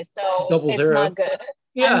this size, so it's not good.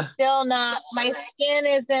 Yeah. I'm still not, my skin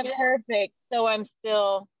isn't perfect, so I'm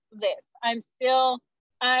still this.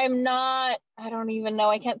 I'm not, I don't even know.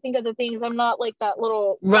 I can't think of the things. I'm not like that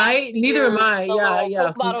little. Right. Neither am I.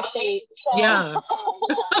 Yeah. Bottle shape. So. Yeah.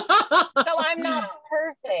 So I'm not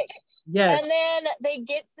perfect. Yes. And then they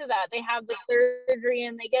get to that. They have the surgery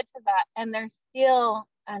and they get to that, and they're still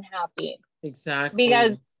unhappy. Exactly.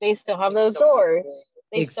 Because they still have those doors.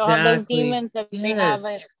 They still have those demons that they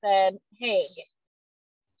haven't said, hey.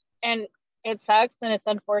 And it sucks and it's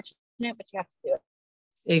unfortunate, but you have to do it.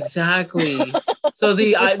 Exactly. So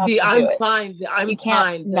the I'm fine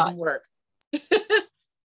doesn't work.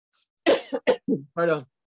 Pardon.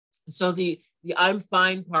 So the I'm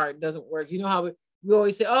fine part doesn't work. You know how we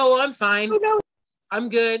always say, oh, I'm fine. Oh, no. I'm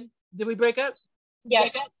good. Did we break up? Yeah.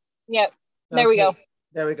 There we go.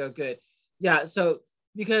 There we go. Good. Yeah. So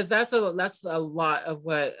because that's a lot of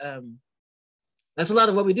what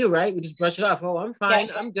we do, right? We just brush it off. Oh, I'm fine.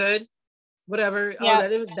 Yeah. I'm good. Whatever. Yeah. Oh,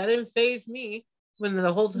 that didn't faze me. when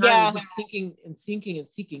the whole time Yeah. is just sinking and sinking and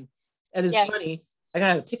sinking. And it's Yeah. funny. I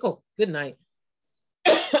got a tickle. Good night.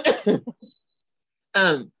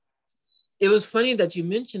 It was funny that you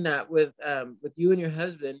mentioned that with you and your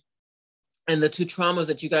husband and the two traumas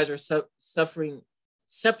that you guys are suffering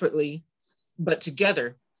separately, but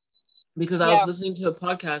together. Because I was listening to a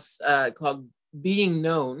podcast called Being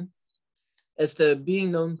Known. It's the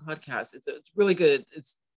Being Known podcast. It's really good.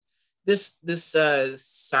 It's the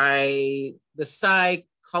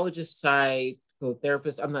psychologist,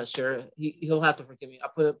 psychotherapist. I'm not sure. He'll have to forgive me.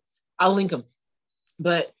 I'll link him.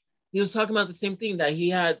 But he was talking about the same thing, that he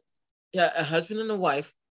had a husband and a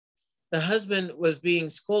wife. The husband was being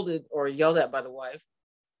scolded or yelled at by the wife,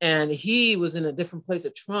 and he was in a different place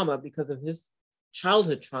of trauma because of his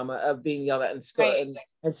childhood trauma of being yelled at in school, right,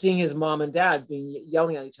 and seeing his mom and dad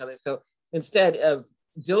yelling at each other. So instead of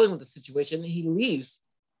dealing with the situation, he leaves,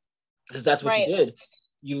 because that's what, right, you did.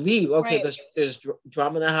 You leave. Okay, right, there's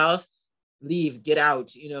drama in the house. Leave, get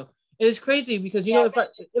out. You know, and it's crazy because you know,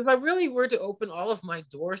 if I really were to open all of my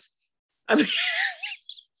doors, I mean.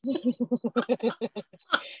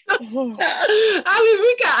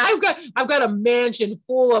 I've got a mansion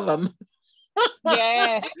full of them.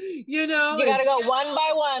 Yeah. You know, you gotta go one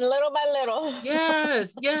by one, little by little.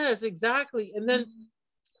 Yes, exactly. And then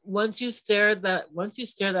once you stare that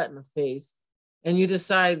in the face, and you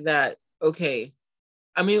decide that, okay,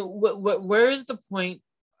 I mean, where is the point?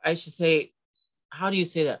 I should say, how do you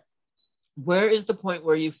say that? Where is the point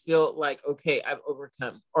where you feel like, okay, I've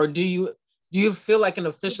overcome, or do you feel like an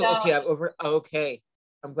official? Okay, okay.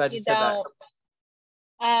 I'm glad you said that.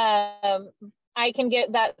 I can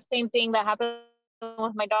get that same thing that happened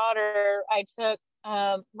with my daughter. I took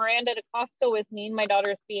Miranda to Costco with me, and my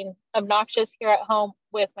daughter's being obnoxious here at home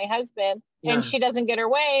with my husband, and she doesn't get her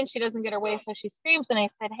way, so she screams, and I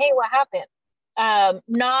said, hey, what happened?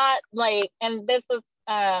 Not like, and this was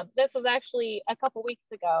actually a couple weeks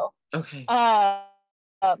ago. Okay.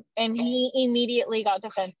 And he immediately got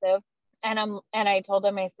defensive. And I told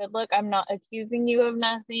him, I said, look, I'm not accusing you of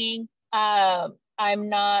nothing. I'm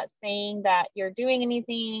not saying that you're doing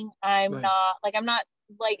anything. I'm not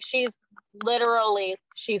like, she's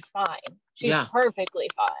fine. She's perfectly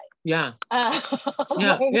fine. Yeah.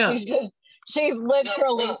 She's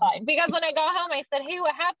literally fine. Because when I got home, I said, hey,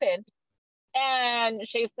 what happened? And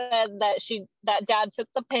she said that dad took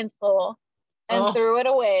the pencil and threw it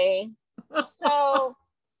away. So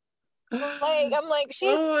like, I'm like,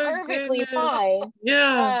 she's perfectly fine.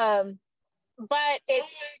 Yeah. But it's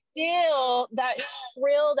still that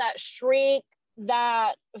thrill, that shriek,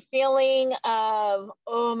 that feeling of,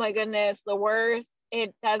 oh my goodness, the worst.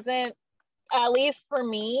 It doesn't, at least for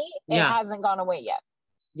me, it hasn't gone away yet.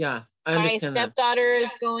 Yeah, I understand. My stepdaughter is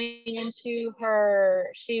going into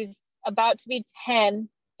she's about to be 10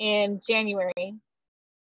 in January.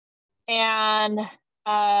 And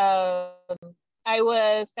I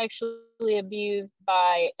was sexually abused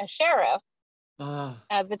by a sheriff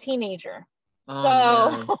as a teenager. So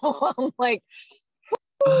I'm like,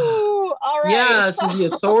 all right. Yeah, so the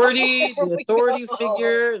authority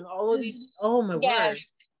figure and all of these. Oh my word.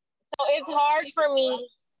 So it's hard for me.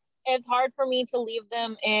 It's hard for me to leave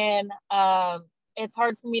them in. It's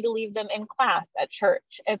hard for me to leave them in class at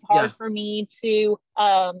church. It's hard for me to.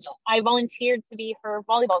 I volunteered to be her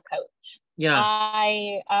volleyball coach. Yeah.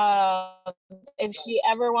 If she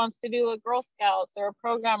ever wants to do a Girl Scouts or a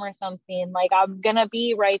program or something, like, I'm gonna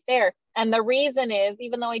be right there. And the reason is,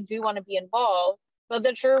 even though I do want to be involved, but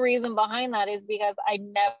the true reason behind that is because I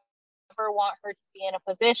never want her to be in a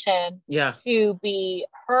position to be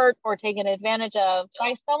hurt or taken advantage of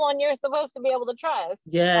by someone you're supposed to be able to trust.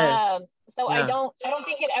 Yes. So I don't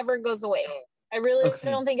think it ever goes away. I really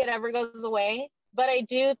don't think it ever goes away. But I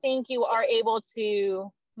do think you are able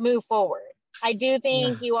to move forward. I do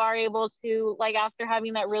think you are able to, like, after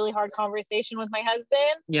having that really hard conversation with my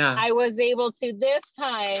husband, I was able to, this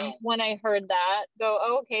time when I heard that,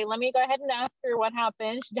 go, okay, let me go ahead and ask her what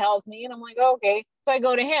happened. She tells me, and I'm like, okay. So I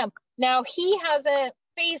go to him. Now, he hasn't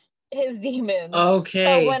faced his demons.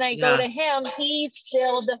 Okay. So when I go to him, he's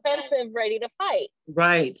still defensive, ready to fight.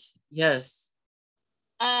 Right. Yes.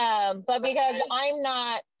 But because I'm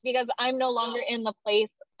no longer in the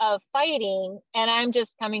place of fighting, and I'm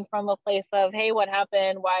just coming from a place of, hey, what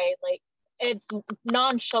happened? Why? Like, it's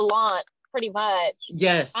nonchalant, pretty much.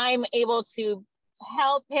 Yes. I'm able to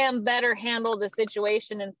help him better handle the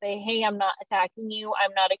situation and say, hey, I'm not attacking you.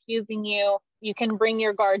 I'm not accusing you. You can bring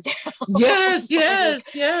your guard down. Yes.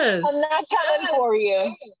 I'm not coming for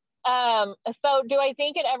you. So do I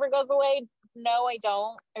think it ever goes away? No, I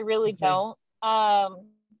don't. I really don't.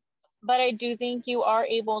 But I do think you're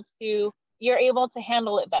able to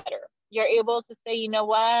handle it better. you're able to say, you know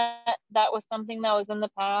what, that was something that was in the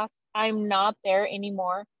past. I'm not there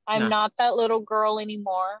anymore. I'm not that little girl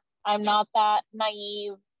anymore. I'm not that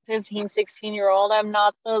naive 15, 16-year-old. I'm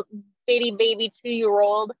not the baby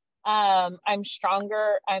 2-year-old. I'm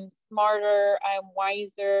stronger. I'm smarter. I'm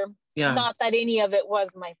wiser. Yeah. Not that any of it was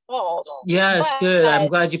my fault. Yes, good. I'm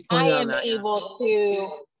glad you pointed I on that. am able to,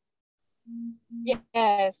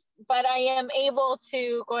 yes, but I am able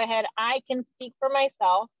to go ahead. I can speak for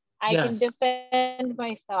myself. I can defend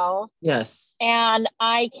myself. Yes. And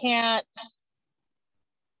I can't.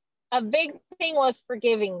 A big thing was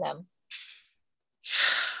forgiving them.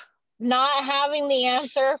 Not having the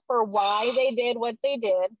answer for why they did what they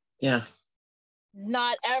did. Yeah.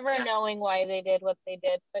 Not ever knowing why they did what they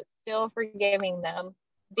did, but still forgiving them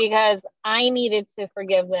because I needed to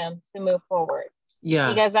forgive them to move forward. Yeah.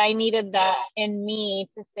 Because I needed that in me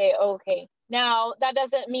to say, okay. Now, that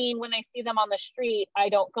doesn't mean when I see them on the street, I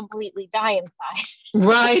don't completely die inside.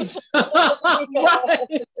 Right.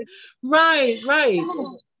 Right.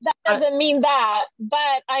 That doesn't mean that,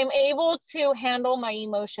 but I'm able to handle my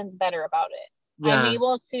emotions better about it. Yeah. I'm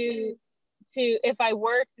able to, if I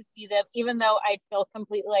were to see them, even though I feel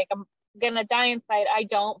completely like I'm going to die inside, I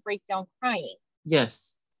don't break down crying.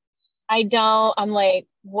 Yes. I don't, I'm like,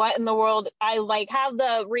 what in the world? I like have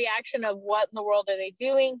the reaction of what in the world are they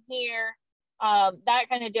doing here? That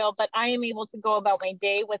kind of deal, but I am able to go about my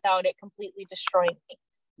day without it completely destroying me.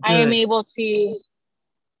 Good. I am able to,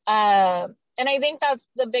 and I think that's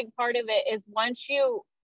the big part of it is once you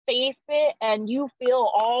face it and you feel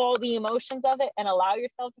all the emotions of it and allow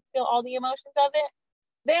yourself to feel all the emotions of it,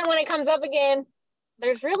 then when it comes up again,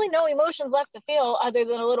 there's really no emotions left to feel other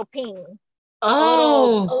than a little ping.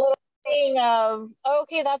 Oh. A little thing of,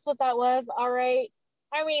 okay, that's what that was. All right.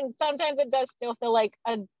 I mean, sometimes it does still feel like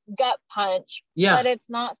a gut punch, but it's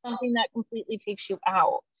not something that completely takes you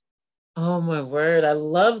out. Oh my word. I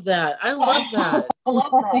love that. I love that. I'm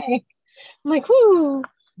like, whoo.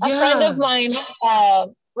 Yeah. A friend of mine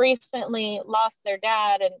recently lost their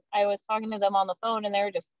dad, and I was talking to them on the phone, and they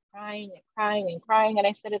were just crying and crying and crying. And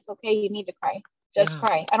I said, it's okay. You need to cry. Just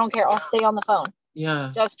cry. I don't care. I'll stay on the phone.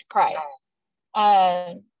 Yeah. Just cry.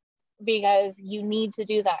 Because you need to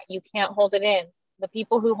do that. You can't hold it in. The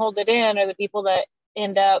people who hold it in are the people that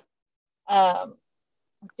end up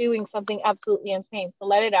doing something absolutely insane. So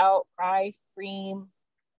let it out, cry, scream,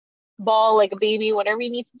 bawl like a baby, whatever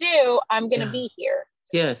you need to do. I'm going to be here.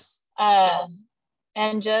 Yes.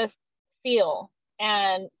 And just feel.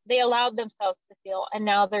 And they allowed themselves to feel, and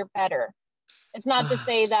now they're better. It's not to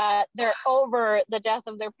say that they're over the death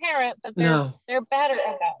of their parent, but they're better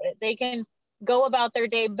about it. They can go about their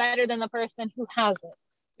day better than the person who hasn't.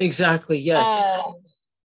 Exactly. Yes.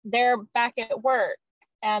 They're back at work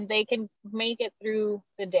and they can make it through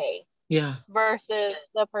the day. Yeah. Versus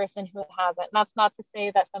the person who hasn't. And that's not to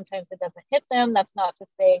say that sometimes it doesn't hit them. That's not to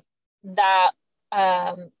say that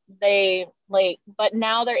they like, but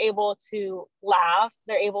now they're able to laugh.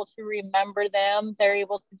 They're able to remember them. They're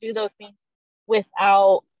able to do those things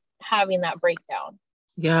without having that breakdown.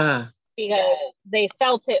 Yeah. Because they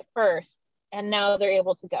felt it first and now they're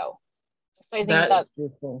able to go. So I think that's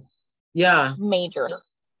beautiful. Yeah. Major.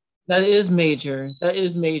 That is major. That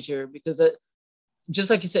is major because just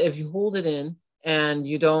like you said, if you hold it in and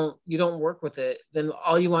you don't work with it, then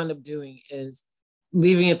all you wind up doing is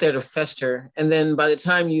leaving it there to fester. And then by the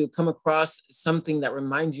time you come across something that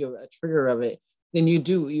reminds you of a trigger of it, then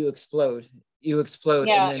you explode. You explode.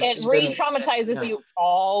 Yeah, and then, it re-traumatizes you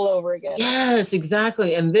all over again. Yes,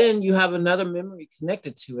 exactly. And then you have another memory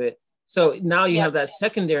connected to it. So now you have that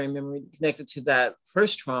secondary memory connected to that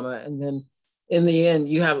first trauma. And then in the end,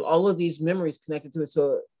 you have all of these memories connected to it.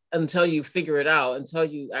 So until you figure it out, until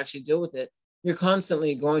you actually deal with it, you're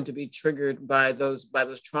constantly going to be triggered by those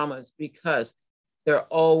traumas because they're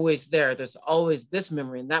always there. There's always this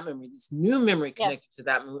memory and that memory, this new memory connected to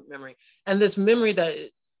that memory. And this memory that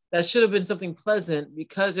should have been something pleasant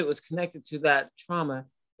because it was connected to that trauma,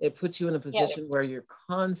 it puts you in a position where you're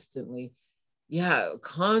constantly in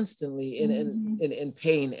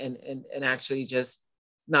pain and actually just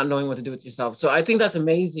not knowing what to do with yourself. So I think that's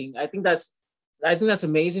amazing. I think that's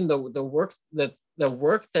amazing. The work that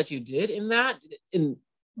you did in that, and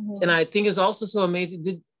I think is also so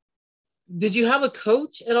amazing. Did you have a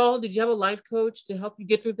coach at all? Did you have a life coach to help you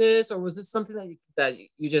get through this, or was this something that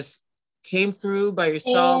you just came through by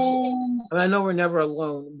yourself? I know we're never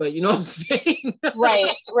alone, but you know what I'm saying?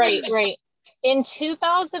 Right. In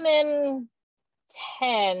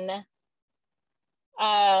 2010,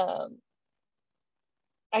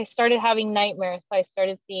 I started having nightmares, so I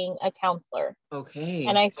started seeing a counselor. Okay.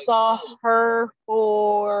 And I saw her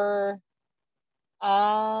for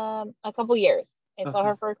A couple years. I saw Okay.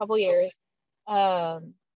 her for a couple years.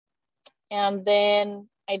 And then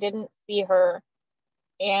I didn't see her.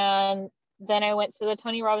 And then I went to the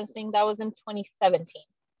Tony Robbins thing. That was in 2017,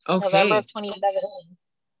 November of Okay.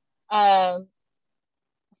 2017.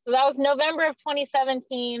 So that was November of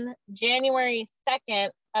 2017, January 2nd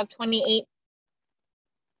of 2018.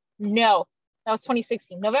 No, that was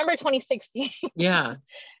 2016, November 2016. Yeah.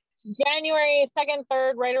 January 2nd,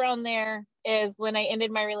 3rd, right around there is when I ended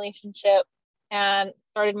my relationship and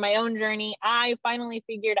started my own journey. I finally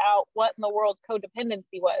figured out what in the world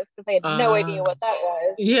codependency was, because I had no idea what that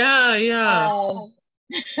was. Yeah, yeah.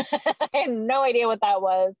 I had no idea what that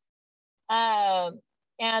was. And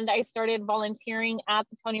I started volunteering at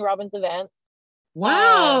the Tony Robbins events.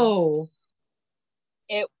 Wow.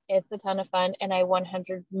 It's a ton of fun, and I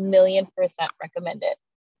 100 million% recommend it.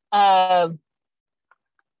 I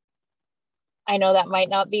know that might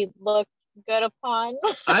not be looked good upon.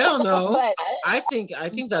 I don't know. But I think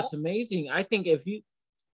that's amazing. I think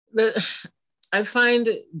I find,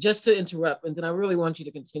 just to interrupt, and then I really want you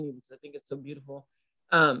to continue because I think it's so beautiful.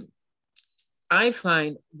 I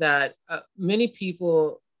find that many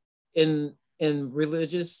people in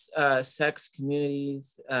religious sex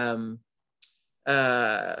communities, whatever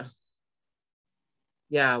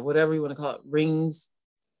you want to call it, rings,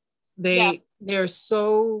 they're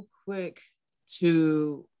so quick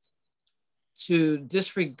to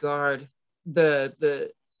disregard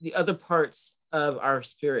the other parts of our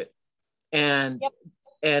spirit, and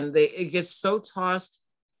it gets so tossed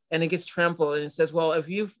and it gets trampled, and it says, well, if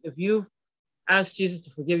you've asked Jesus to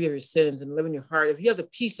forgive you of your sins and live in your heart, if you have the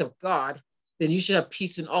peace of God, then you should have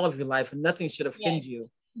peace in all of your life, and nothing should offend you.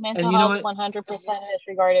 Mental and you know health, 100%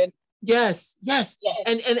 disregarded. Yes.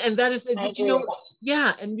 And that is,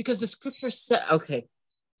 and because the scripture said, okay,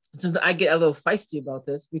 so I get a little feisty about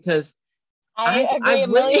this because I agree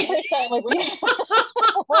 1,000,000% with you.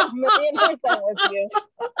 1,000,000% with you.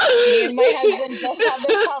 Me and my husband just had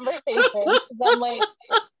this conversation. I'm like,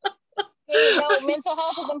 hey, no, mental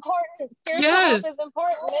health is important. Spiritual health is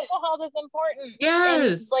important. Mental health is important.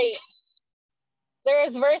 Yes. And like,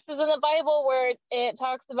 there's verses in the Bible where it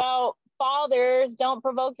talks about fathers don't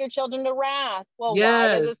provoke your children to wrath. Well,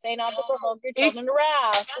 why does it say not to provoke your children to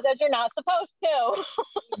wrath? Because you're not supposed to.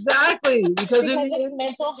 Exactly. Because it's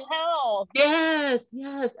mental health. Yes.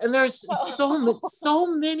 And there's so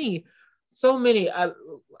many.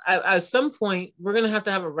 At some point, we're going to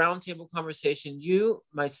have a roundtable conversation. You,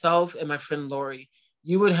 myself, and my friend Lori,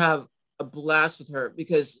 you would have a blast with her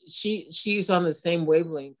because she's on the same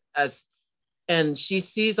wavelength as, and she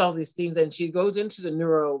sees all these things, and she goes into the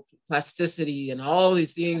neuroplasticity and all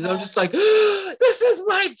these things. I'm just like, oh, this is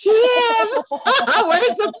my jam.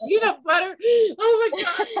 Where's the peanut butter? Oh my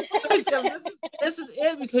God, this is my jam. This is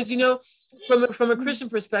it. Because, you know, from a Christian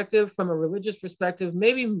perspective, from a religious perspective,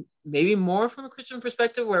 maybe more from a Christian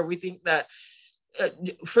perspective, where we think that,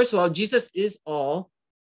 first of all, Jesus is all,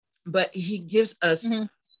 but he gives us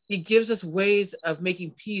ways of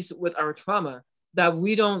making peace with our trauma that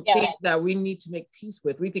we don't think that we need to make peace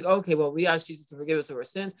with. We think, okay, well, we ask Jesus to forgive us of our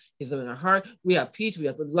sins. He's living in our heart. We have peace. We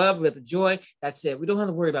have the love. We have the joy. That's it. We don't have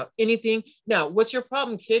to worry about anything. Now, what's your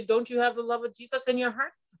problem, kid? Don't you have the love of Jesus in your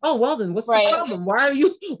heart? Oh, well, then what's the problem? Why are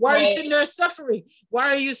you sitting there suffering? Why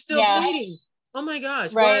are you still bleeding? Oh my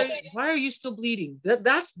gosh. Why are you still bleeding?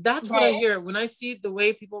 That's what I hear when I see the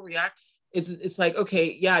way people react. It's like,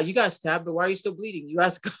 okay, yeah, you got stabbed, but why are you still bleeding? You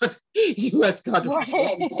ask God. To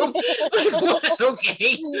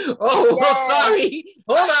okay. Oh, sorry.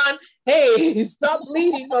 Hold on. Hey, stop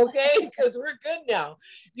bleeding, okay? Because we're good now.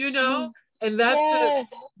 You know, and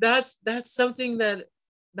that's something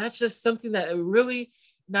that's just something that really,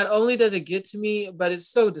 not only does it get to me, but it's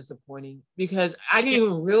so disappointing because I didn't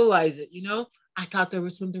even realize it. You know, I thought there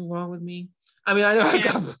was something wrong with me. I mean, I know I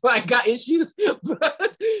got issues,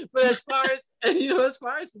 but as far as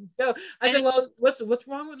things go, I said, well, what's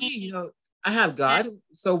wrong with me? You know, I have God,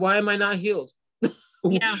 so why am I not healed?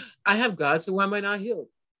 I have God, so why am I not healed?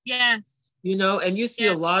 Yes. You know, and you see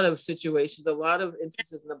a lot of situations, a lot of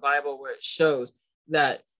instances in the Bible where it shows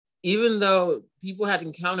that even though people had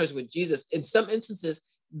encounters with Jesus, in some instances,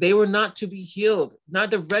 they were not to be healed,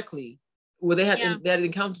 not directly. Where they had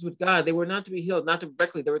encounters with God, they were not to be healed, not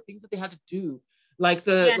directly. There were things that they had to do, like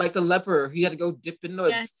the leper. He had to go dip in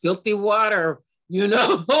the filthy water. You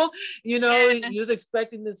know, he was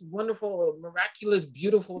expecting this wonderful, miraculous,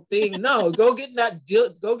 beautiful thing. No, go get in that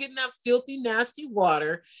filthy, nasty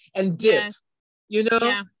water and dip. You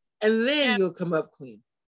know, and then you'll come up clean.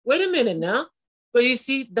 Wait a minute now, but you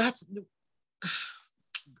see, that's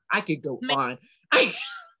I could go on.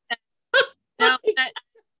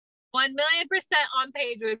 1,000,000% on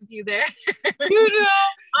page with you there. You know,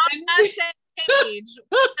 On that same page,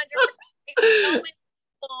 100%. So many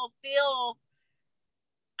people feel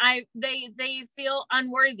they feel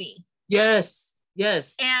unworthy. yes,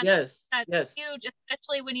 And yes, that's yes. huge,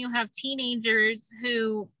 especially when you have teenagers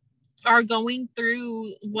who are going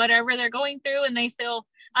through whatever they're going through and they feel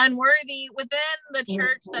unworthy within the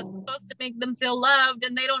church that's supposed to make them feel loved,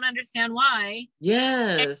 and they don't understand why.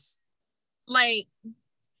 Yes. And, like,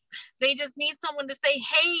 they just need someone to say,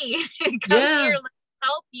 hey, come Yeah. here, let me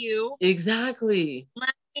help you. Exactly.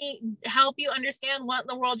 Let me help you understand what in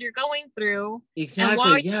the world you're going through. Exactly. And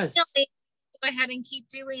while Yes. you're feeling, go ahead and keep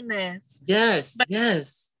doing this. Yes. But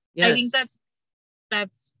yes. I think that's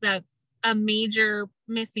a major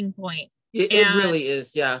missing point. It really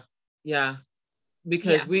is. Yeah. Yeah.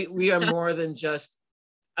 Because we are more than just,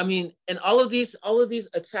 I mean, and all of these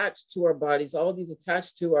attached to our bodies, all of these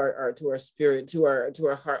attached to our spirit, to our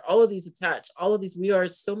heart, all of these, we are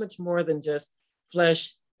so much more than just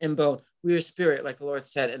flesh and bone. We are spirit, like the Lord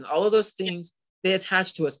said, and all of those things, they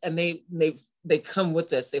attach to us, and they come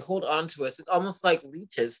with us. They hold on to us. It's almost like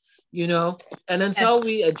leeches, you know. And until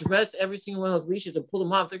we address every single one of those leeches and pull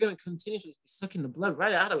them off, they're going to continuously be sucking the blood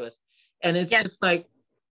right out of us. And it's just like,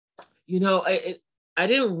 you know, I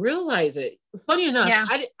didn't realize it. Funny enough,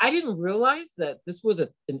 I didn't realize that this was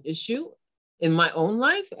an issue in my own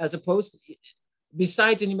life, as opposed to,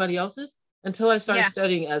 besides anybody else's, until I started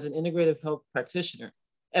studying as an integrative health practitioner.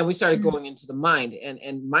 And we started going into the mind and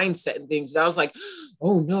mindset and things. And I was like,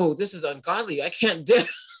 oh no, this is ungodly. I can't do.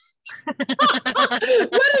 What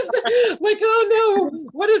is that? Like, oh no,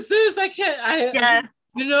 what is this? I can't.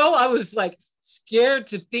 You know, I was like scared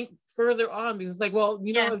to think further on, because like, well,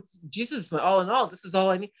 you know, if Jesus is my all in all, this is all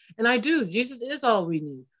I need. And I do. Jesus is all we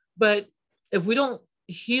need. But if we don't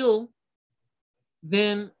heal,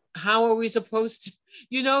 then how are we supposed to,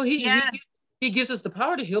 you know, he gives us the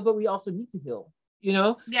power to heal, but we also need to heal. You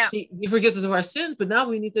know, he forgives us of our sins, but now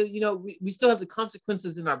we need to, you know, we still have the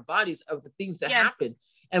consequences in our bodies of the things that happen.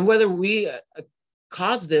 And whether we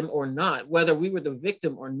caused them or not, whether we were the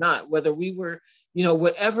victim or not, whether we were, you know,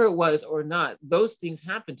 whatever it was or not, those things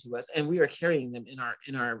happen to us, and we are carrying them in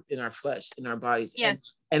our flesh, in our bodies.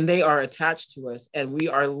 And they are attached to us, and we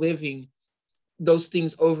are living those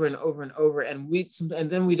things over and over and over. And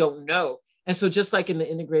then we don't know. And so just like in the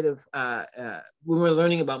integrative, when we're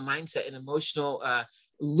learning about mindset and emotional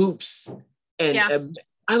loops, and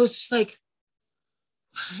I was just like,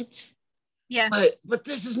 what? But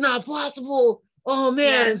this is not possible. Oh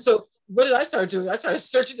man. And so what did I start doing? I started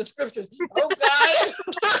searching the scriptures. Oh God.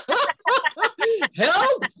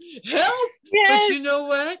 help. But you know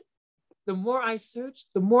what? The more I searched,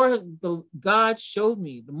 the more God showed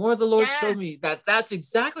me, the more the Lord showed me that that's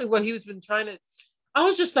exactly what he was been trying to. I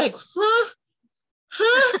was just like,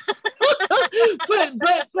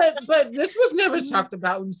 but this was never talked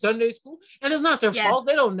about in Sunday school, and it's not their fault.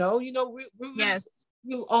 They don't know. You know,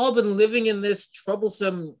 we've all been living in this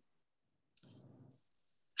troublesome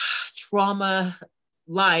trauma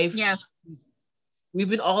life. We've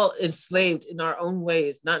been all enslaved in our own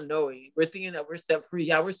ways, not knowing. We're thinking that we're set free.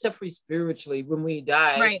 Yeah, we're set free spiritually. When we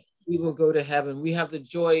die, we will go to heaven. We have the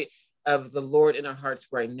joy of the Lord in our hearts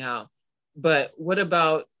right now. But what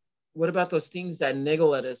about those things that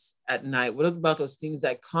niggle at us at night? What about those things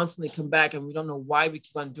that constantly come back and we don't know why we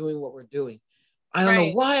keep on doing what we're doing? I don't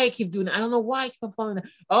know why I keep doing it. I don't know why I keep on falling.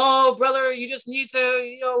 Oh, brother, you just need to,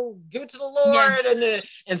 you know, give it to the Lord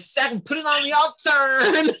and put it on the altar.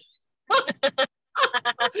 And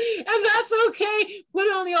that's okay. Put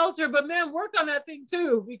it on the altar, but man, work on that thing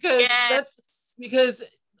too, because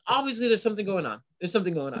obviously there's something going on.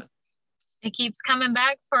 It keeps coming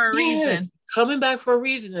back for a reason. Coming back for a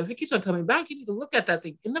reason. If it keeps on coming back, you need to look at that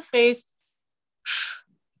thing in the face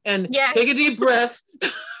and take a deep breath.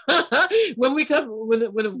 When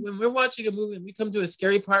we're watching a movie and we come to a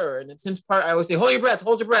scary part or an intense part, I always say, hold your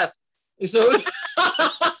breath. So,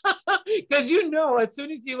 because you know, as soon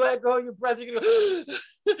as you let go of your breath, you're gonna,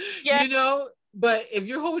 you know. But if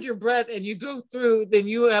you hold your breath and you go through, then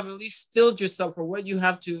you have at least stilled yourself for what you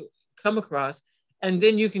have to come across. And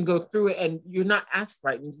then you can go through it and you're not as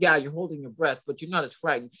frightened. Yeah, you're holding your breath, but you're not as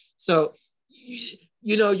frightened. So,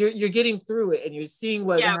 you know, you're getting through it and you're seeing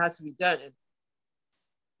what has to be done. And,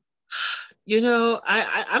 you know,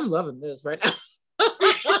 I'm loving this right now.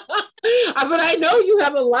 But I know you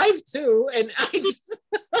have a life too. And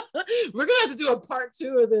we're going to have to do a part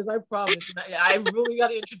 2 of this, I promise. And I really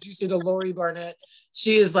got to introduce you to Lori Barnett.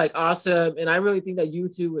 She is like awesome. And I really think that you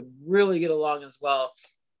two would really get along as well.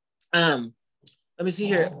 Let me see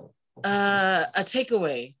here. A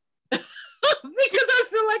takeaway. because I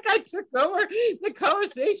feel like I took over the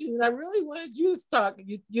conversation and I really wanted you to talk,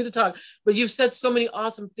 you to talk, but you've said so many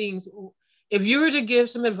awesome things. If you were to give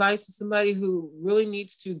some advice to somebody who really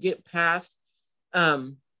needs to get past,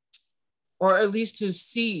 or at least to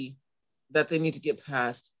see that they need to get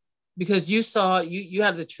past, because you saw, you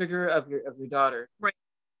had the trigger of your daughter. Right.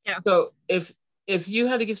 Yeah. So if you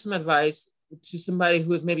had to give some advice to somebody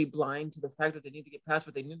who is maybe blind to the fact that they need to get past,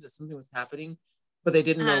 but they knew that something was happening, but they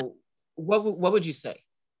didn't know, what would you say?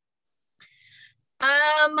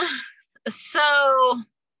 So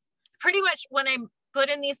pretty much when I'm put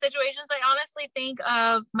in these situations, I honestly think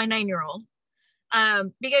of my 9-year-old,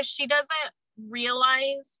 because she doesn't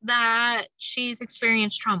realize that she's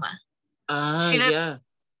experienced trauma.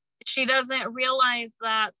 She doesn't realize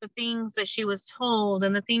that the things that she was told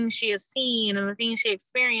and the things she has seen and the things she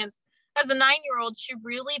experienced as a 9-year-old, she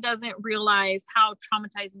really doesn't realize how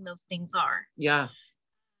traumatizing those things are. Yeah.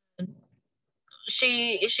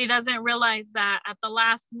 She doesn't realize that at the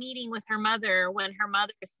last meeting with her mother, when her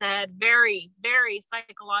mother said very, very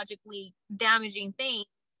psychologically damaging things,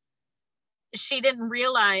 she didn't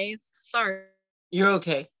realize, sorry. You're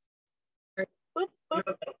okay.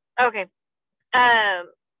 Okay.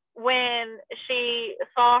 When she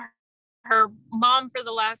saw her mom for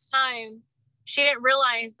the last time, she didn't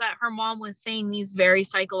realize that her mom was saying these very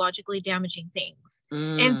psychologically damaging things.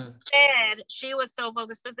 Instead, she was so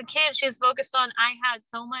focused as a kid. She was focused on, I had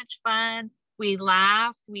so much fun. We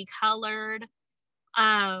laughed, we colored.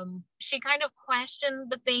 She kind of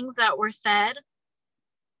questioned the things that were said,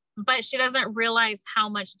 but she doesn't realize how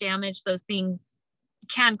much damage those things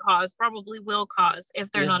can cause, probably will cause if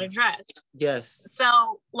they're not addressed. Yes.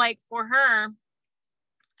 So like for her,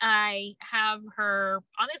 I have her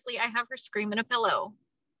scream in a pillow.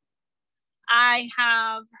 I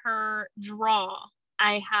have her draw.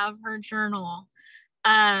 I have her journal.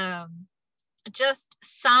 Just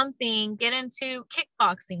something, get into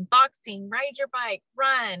kickboxing, boxing, ride your bike,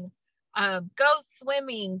 run, go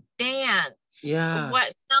swimming, dance. Yeah.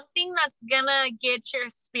 Something that's gonna get your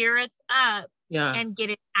spirits up. Yeah. And get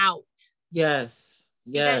it out. Yes.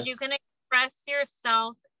 Because you can express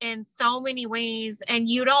yourself in so many ways, and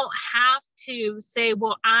you don't have to say,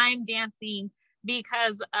 well, I'm dancing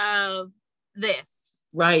because of this.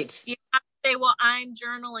 Right. You have to say, well, I'm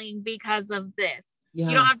journaling because of this. Yeah.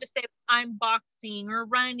 You don't have to say I'm boxing or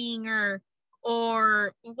running or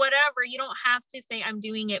whatever. You don't have to say I'm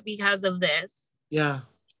doing it because of this. Yeah.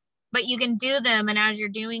 But you can do them, and as you're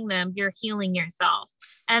doing them, you're healing yourself.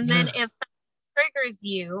 And then if triggers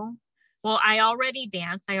you, well, I already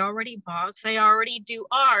dance, I already box, I already do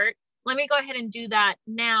art, let me go ahead and do that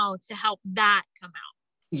now to help that come out.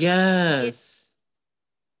 Yes.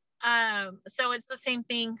 So it's the same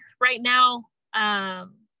thing right now.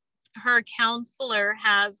 Her counselor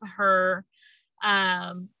has her,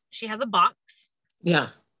 she has a box.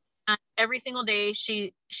 Yeah. Every single day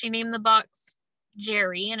she named the box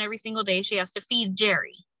Jerry, and every single day she has to feed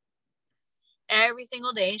Jerry. Every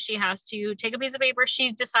single day she has to take a piece of paper.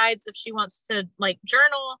 She decides if she wants to like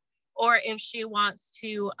journal or if she wants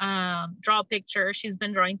to draw a picture. She's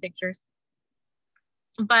been drawing pictures,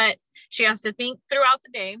 but she has to think throughout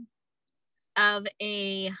the day of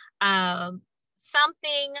a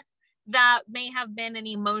something that may have been an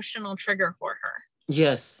emotional trigger for her.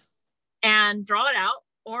 Yes. And draw it out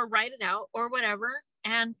or write it out or whatever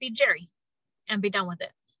and feed Jerry and be done with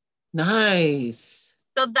it. Nice.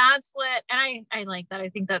 So that's what, and I like that. I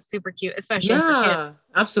think that's super cute, especially for kids.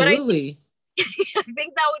 Absolutely. I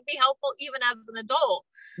think that would be helpful even as an adult.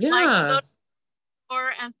 Yeah. Like you go to the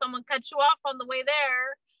store and someone cuts you off on the way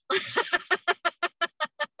there.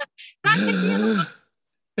 That could be an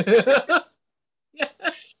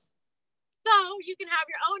Yes. So you can have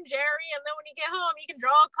your own Jerry, and then when you get home, you can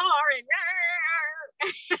draw a car and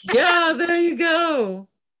yeah, there you go.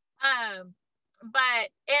 But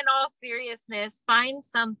in all seriousness, find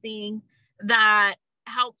something that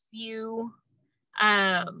helps you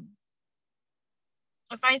find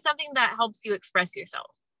something that helps you express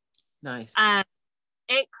yourself. Nice.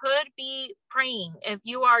 It could be praying. If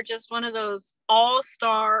you are just one of those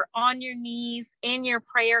all-star on your knees in your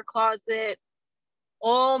prayer closet,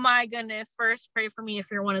 oh my goodness, first pray for me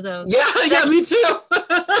if you're one of those. Yeah, me too.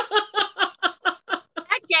 Second,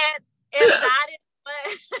 if that is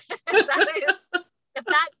if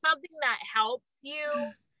that's something that helps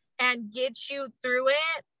you and gets you through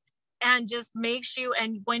it and just makes you,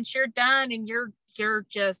 and once you're done and you're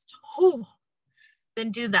just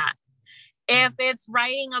then do that. If it's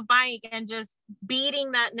riding a bike and just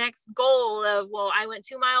beating that next goal of, well, I went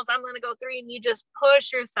 2 miles, I'm going to go 3, and you just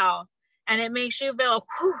push yourself and it makes you feel,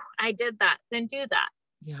 I did that, then do that.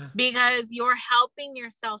 Yeah. Because you're helping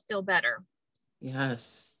yourself feel better.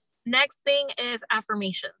 Yes. Next thing is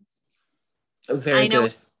affirmations. Very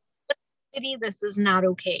good. This is not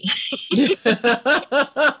okay.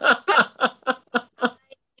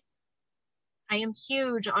 I am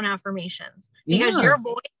huge on affirmations because your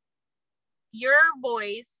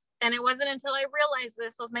voice, and it wasn't until I realized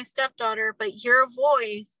this with my stepdaughter, but your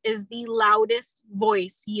voice is the loudest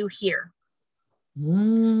voice you hear. So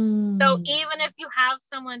even if you have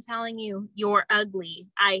someone telling you you're ugly,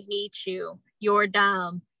 I hate you, you're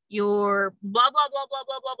dumb, you're blah, blah, blah, blah,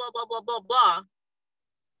 blah, blah, blah, blah, blah, blah, blah.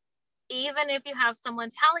 Even if you have someone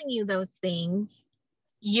telling you those things,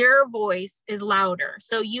 your voice is louder.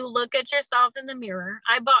 So you look at yourself in the mirror.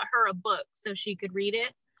 I bought her a book so she could read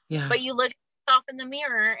it. Yeah. But you look at yourself in the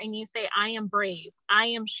mirror and you say, I am brave. I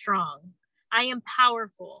am strong. I am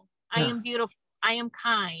powerful. I am beautiful. I am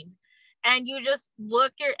kind. And you just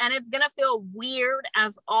look at, and it's going to feel weird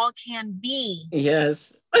as all can be.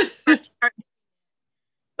 Yes. But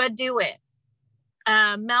do it.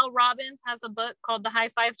 Mel Robbins has a book called The High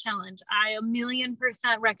Five Challenge. I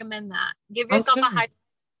 1,000,000% recommend that. Give yourself a high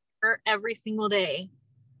five every single day.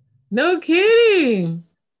 No kidding.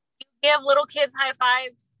 Give little kids high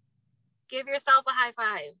fives. Give yourself a high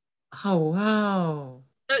five. Oh, wow.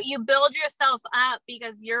 So you build yourself up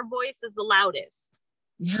because your voice is the loudest.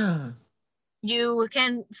 Yeah. You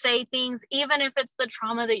can say things, even if it's the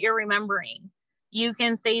trauma that you're remembering. You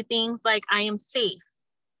can say things like, I am safe.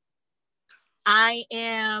 I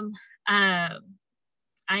am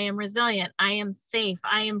resilient. I am safe.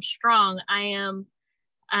 I am strong. I am,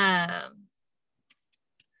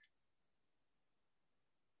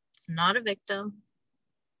 it's not a victim.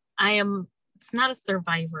 It's not a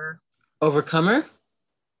survivor. Overcomer?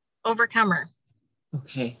 Overcomer.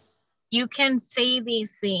 Okay. You can say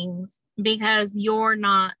these things because you're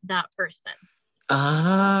not that person.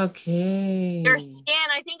 Okay. Your skin,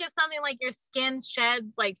 I think it's something like your skin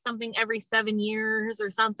sheds like something every 7 years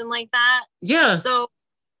or something like that. Yeah. So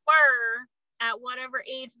at whatever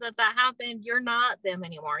age that happened, you're not them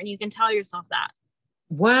anymore. And you can tell yourself that.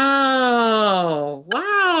 Wow.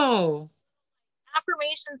 Wow.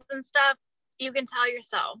 Affirmations and stuff, you can tell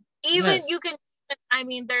yourself. Even you can,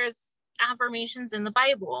 there's affirmations in the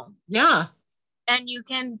Bible. Yeah. And you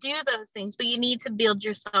can do those things, but you need to build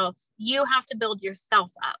yourself. You have to build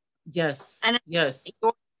yourself up. Yes. And yes.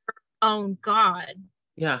 Your own God.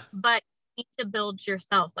 Yeah. But you need to build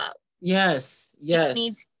yourself up. Yes. Yes.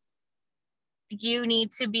 You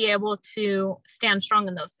need to be able to stand strong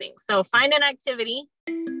in those things. So find an activity.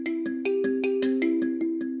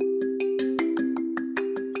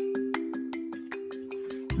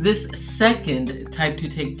 This second Type 2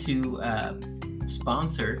 Take 2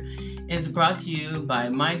 sponsor is brought to you by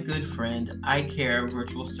my good friend, iCare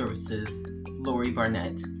Virtual Services, Lori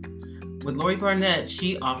Barnett. With Lori Barnett,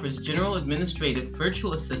 she offers general administrative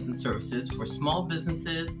virtual assistant services for small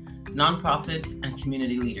businesses, nonprofits, and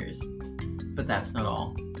community leaders. But that's not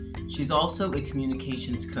all. She's also a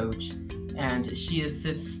communications coach, and she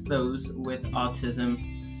assists those with autism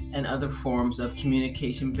and other forms of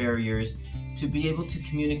communication barriers to be able to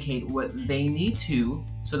communicate what they need to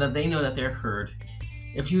so that they know that they're heard.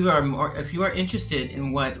 If you are interested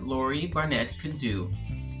in what Lori Barnett can do,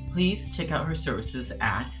 please check out her services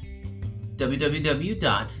at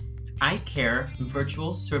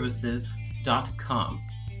www.icarevirtualservices.com,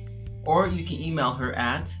 or you can email her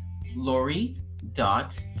at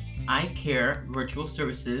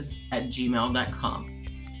lori.icarevirtualservices@gmail.com.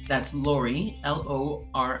 That's Lori,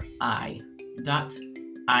 LORI,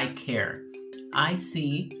 .iCare,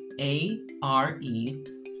 ICARE,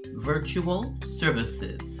 virtual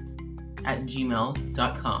services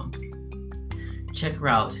 @gmail.com. Check her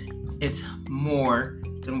out. It's more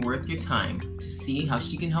than worth your time to see how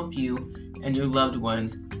she can help you and your loved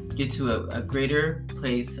ones get to a greater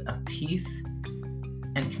place of peace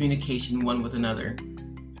and communication one with another.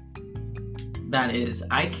 That is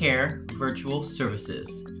iCare Virtual Services,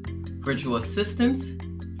 virtual assistance,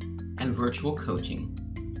 and virtual coaching.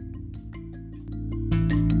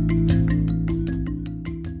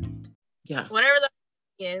 Yeah. Whatever the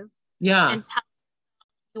is. Yeah. And tell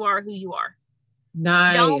you are who you are.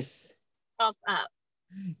 Nice. Don't yourself up.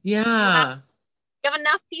 Yeah. You have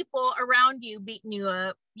enough people around you beating you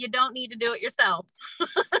up. You don't need to do it yourself.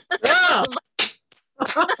 Yeah.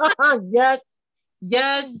 Yes.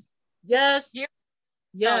 Yes. Yes.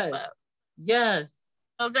 Yes. Yes.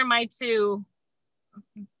 Those are my two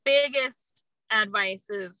biggest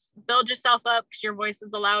advices. Build yourself up because your voice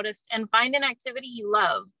is the loudest, and find an activity you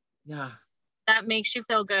love. Yeah. That makes you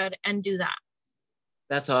feel good, and do that.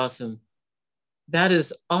 That's awesome. That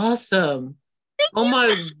is awesome. Thank Oh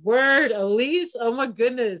my word, Elise. Oh my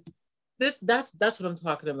goodness. That's what I'm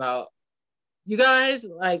talking about. You guys,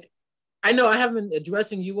 like, I know I haven't been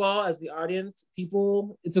addressing you all as the audience,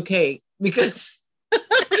 people. It's okay because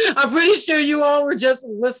I'm pretty sure you all were just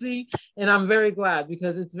listening, and I'm very glad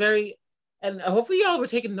because it's very, and hopefully y'all were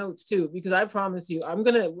taking notes too, because I promise you,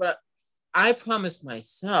 I promise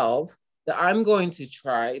myself that I'm going to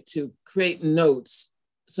try to create notes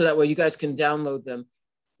so that way you guys can download them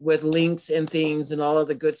with links and things and all of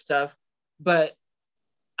the good stuff. But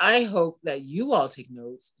I hope that you all take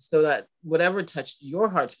notes so that whatever touched your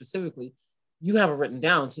heart specifically, you have it written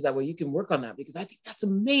down so that way you can work on that, because I think that's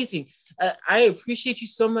amazing. I appreciate you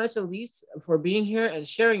so much, Elise, for being here and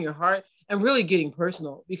sharing your heart and really getting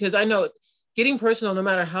personal, because I know getting personal, no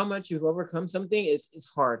matter how much you've overcome something,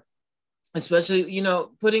 is hard, especially,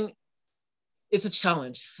 it's a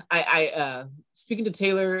challenge. I speaking to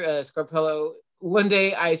Taylor Scarpello, one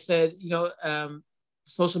day I said,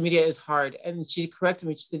 social media is hard. And she corrected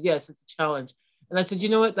me. She said, yes, it's a challenge. And I said, you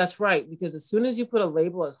know what? That's right. Because as soon as you put a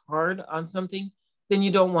label as hard on something, then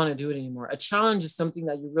you don't want to do it anymore. A challenge is something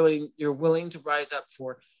that you're willing to rise up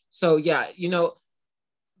for. So yeah,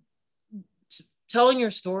 telling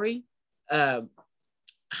your story,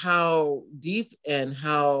 how deep and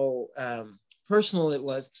how personal it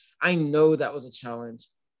was, I know that was a challenge.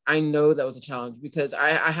 Because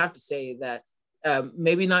I have to say that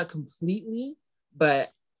maybe not completely,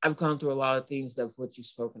 but I've gone through a lot of things that what you've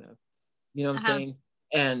spoken of. You know what I'm saying?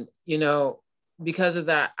 And because of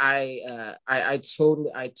that, I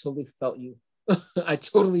totally felt you. I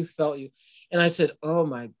totally felt you. And I said, oh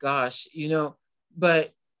my gosh,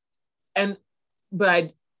 but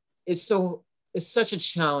it's such a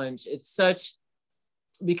challenge.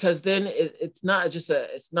 Because then it's not just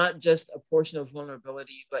a portion of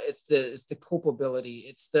vulnerability, but it's the culpability.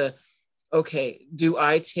 It's the, okay, do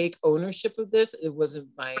I take ownership of this? It wasn't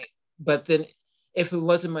but then if it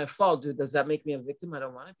wasn't my fault, does that make me a victim? I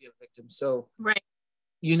don't want to be a victim. So, right.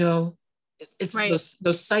 It's right.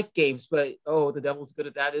 those psych games, but the devil's good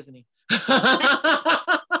at that, isn't he?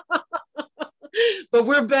 But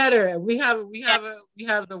we're better. We have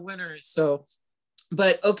the winners. So,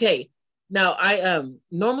 but okay. Now, I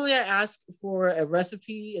normally I ask for a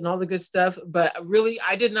recipe and all the good stuff, but really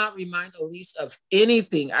I did not remind Elise of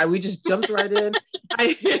anything. We just jumped right in.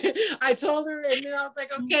 I told her, and then I was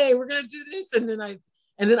like, okay, we're gonna do this, and then I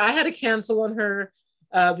had to cancel on her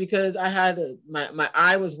because I had my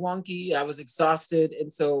eye was wonky. I was exhausted,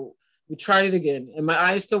 and so we tried it again, and my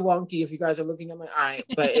eye is still wonky. If you guys are looking at my eye,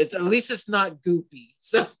 but at least it's not goopy.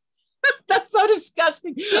 So that's so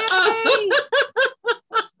disgusting.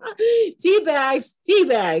 Tea bags.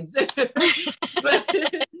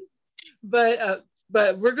 but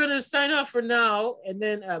we're gonna sign off for now, and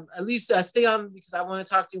then at least stay on, because I want to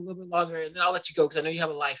talk to you a little bit longer, and then I'll let you go because I know you have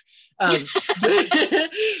a life.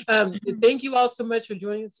 Thank you all so much for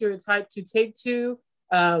joining us here at Type 2 Take 2.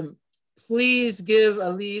 Please give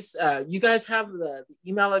Elise, you guys have the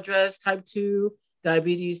email address,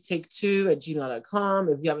 type2diabetestake2@gmail.com.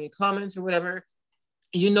 If you have any comments or whatever,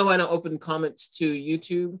 I don't open comments to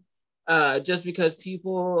YouTube just because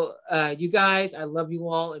people, you guys, I love you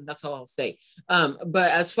all, and that's all I'll say.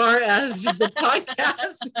 But as far as the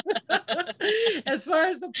podcast,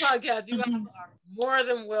 you guys are more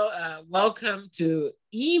than welcome to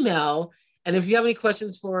email. And if you have any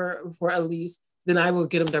questions for Elise, then I will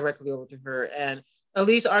get them directly over to her. And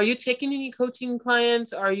Elise, are you taking any coaching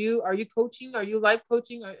clients? Are you coaching? Are you life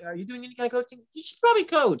coaching? Are you doing any kind of coaching? You should probably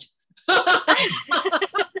coach. I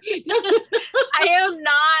am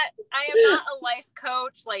not a life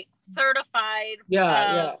coach, like certified.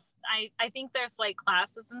 Yeah. I think there's like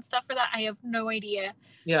classes and stuff for that. I have no idea.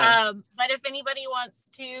 Yeah. But if anybody wants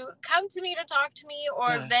to come to me to talk to me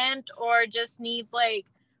or vent or just needs like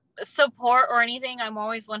support or anything, I'm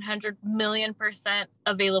always 100 million%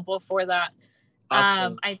 available for that.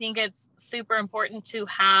 Awesome. I think it's super important to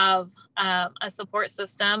have a support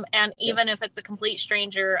system, and even if it's a complete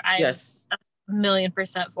stranger, I'm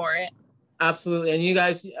 1,000,000% for it. Absolutely. And you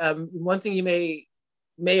guys, one thing you may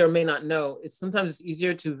or may not know is sometimes it's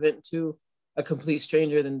easier to vent to a complete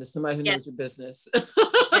stranger than to somebody who knows your business.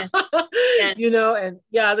 Yes. And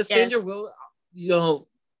the stranger will,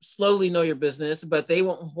 slowly know your business, but they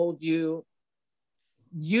won't hold you.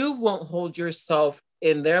 You won't hold yourself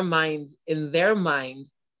in their mind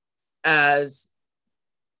as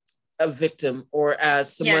a victim or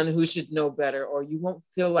as someone who should know better, or you won't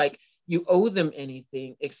feel like you owe them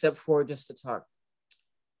anything except for just to talk.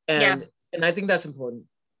 And I think that's important.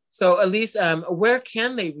 So Elise, where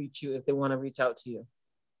can they reach you if they want to reach out to you?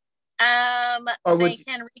 They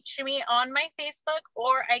can reach me on my Facebook,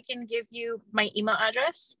 or I can give you my email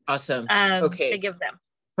address. Awesome. To give them.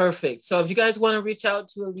 Perfect. So if you guys want to reach out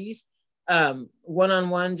to Elise,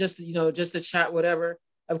 one-on-one, just to chat, whatever.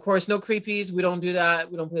 Of course, no creepies. We don't do that.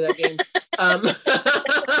 We don't play that game.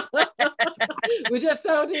 We just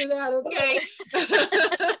don't do that, okay?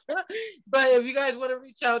 But if you guys want to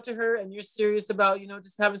reach out to her and you're serious about,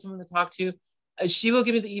 just having someone to talk to, she will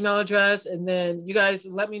give me the email address, and then you guys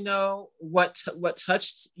let me know what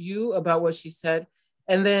touched you about what she said.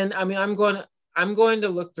 And then, I'm going to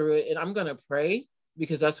look through it, and I'm going to pray,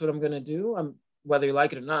 because that's what I'm going to do. Whether you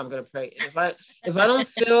like it or not, I'm going to pray. And if I don't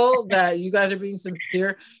feel that you guys are being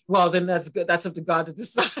sincere, well, then that's good. That's up to God to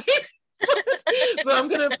decide. But I'm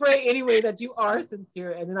going to pray anyway that you are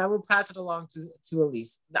sincere, and then I will pass it along to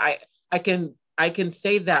Elise. I can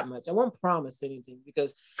say that much. I won't promise anything,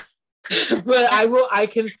 because but I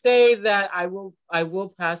can say that I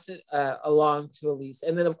will pass it along to Elise.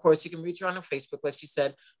 And then of course you can reach her on her Facebook, like she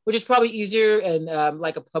said, which is probably easier and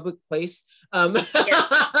like a public place,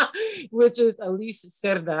 yes. Which is Elise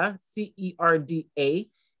Cerda, Cerda,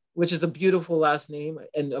 which is a beautiful last name.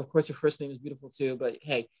 And of course your first name is beautiful too, but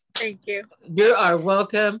hey. Thank you. You are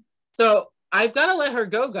welcome. So I've got to let her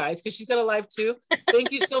go, guys, because she's got a life too.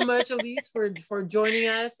 Thank you so much, Elise, for joining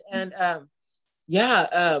us. And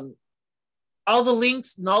all the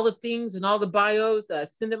links and all the things and all the bios,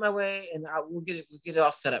 send it my way, and we'll get it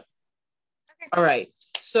all set up. Okay. All right.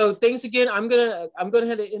 So thanks again. I'm gonna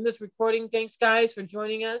head to end this recording. Thanks, guys, for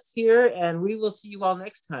joining us here, and we will see you all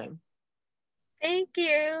next time. Thank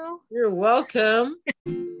you. You're welcome.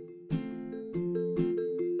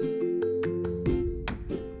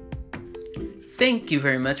 Thank you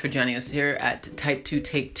very much for joining us here at Type 2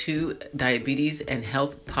 Take 2 Diabetes and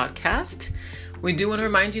Health Podcast. We do want to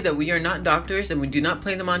remind you that we are not doctors and we do not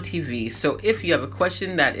play them on TV. So if you have a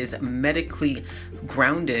question that is medically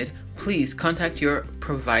grounded, please contact your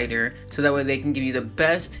provider so that way they can give you the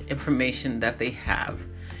best information that they have.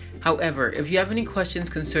 However, if you have any questions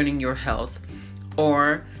concerning your health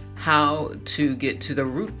or how to get to the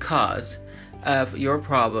root cause of your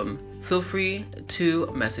problem, feel free to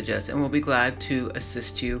message us and we'll be glad to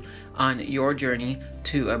assist you on your journey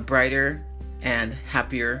to a brighter and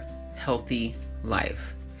happier, healthy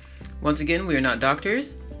life. Once again, we are not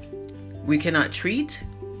doctors. We cannot treat,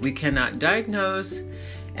 we cannot diagnose,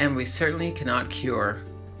 and we certainly cannot cure.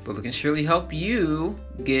 But we can surely help you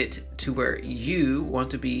get to where you want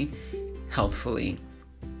to be healthfully.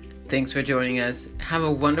 Thanks for joining us. Have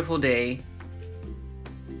a wonderful day.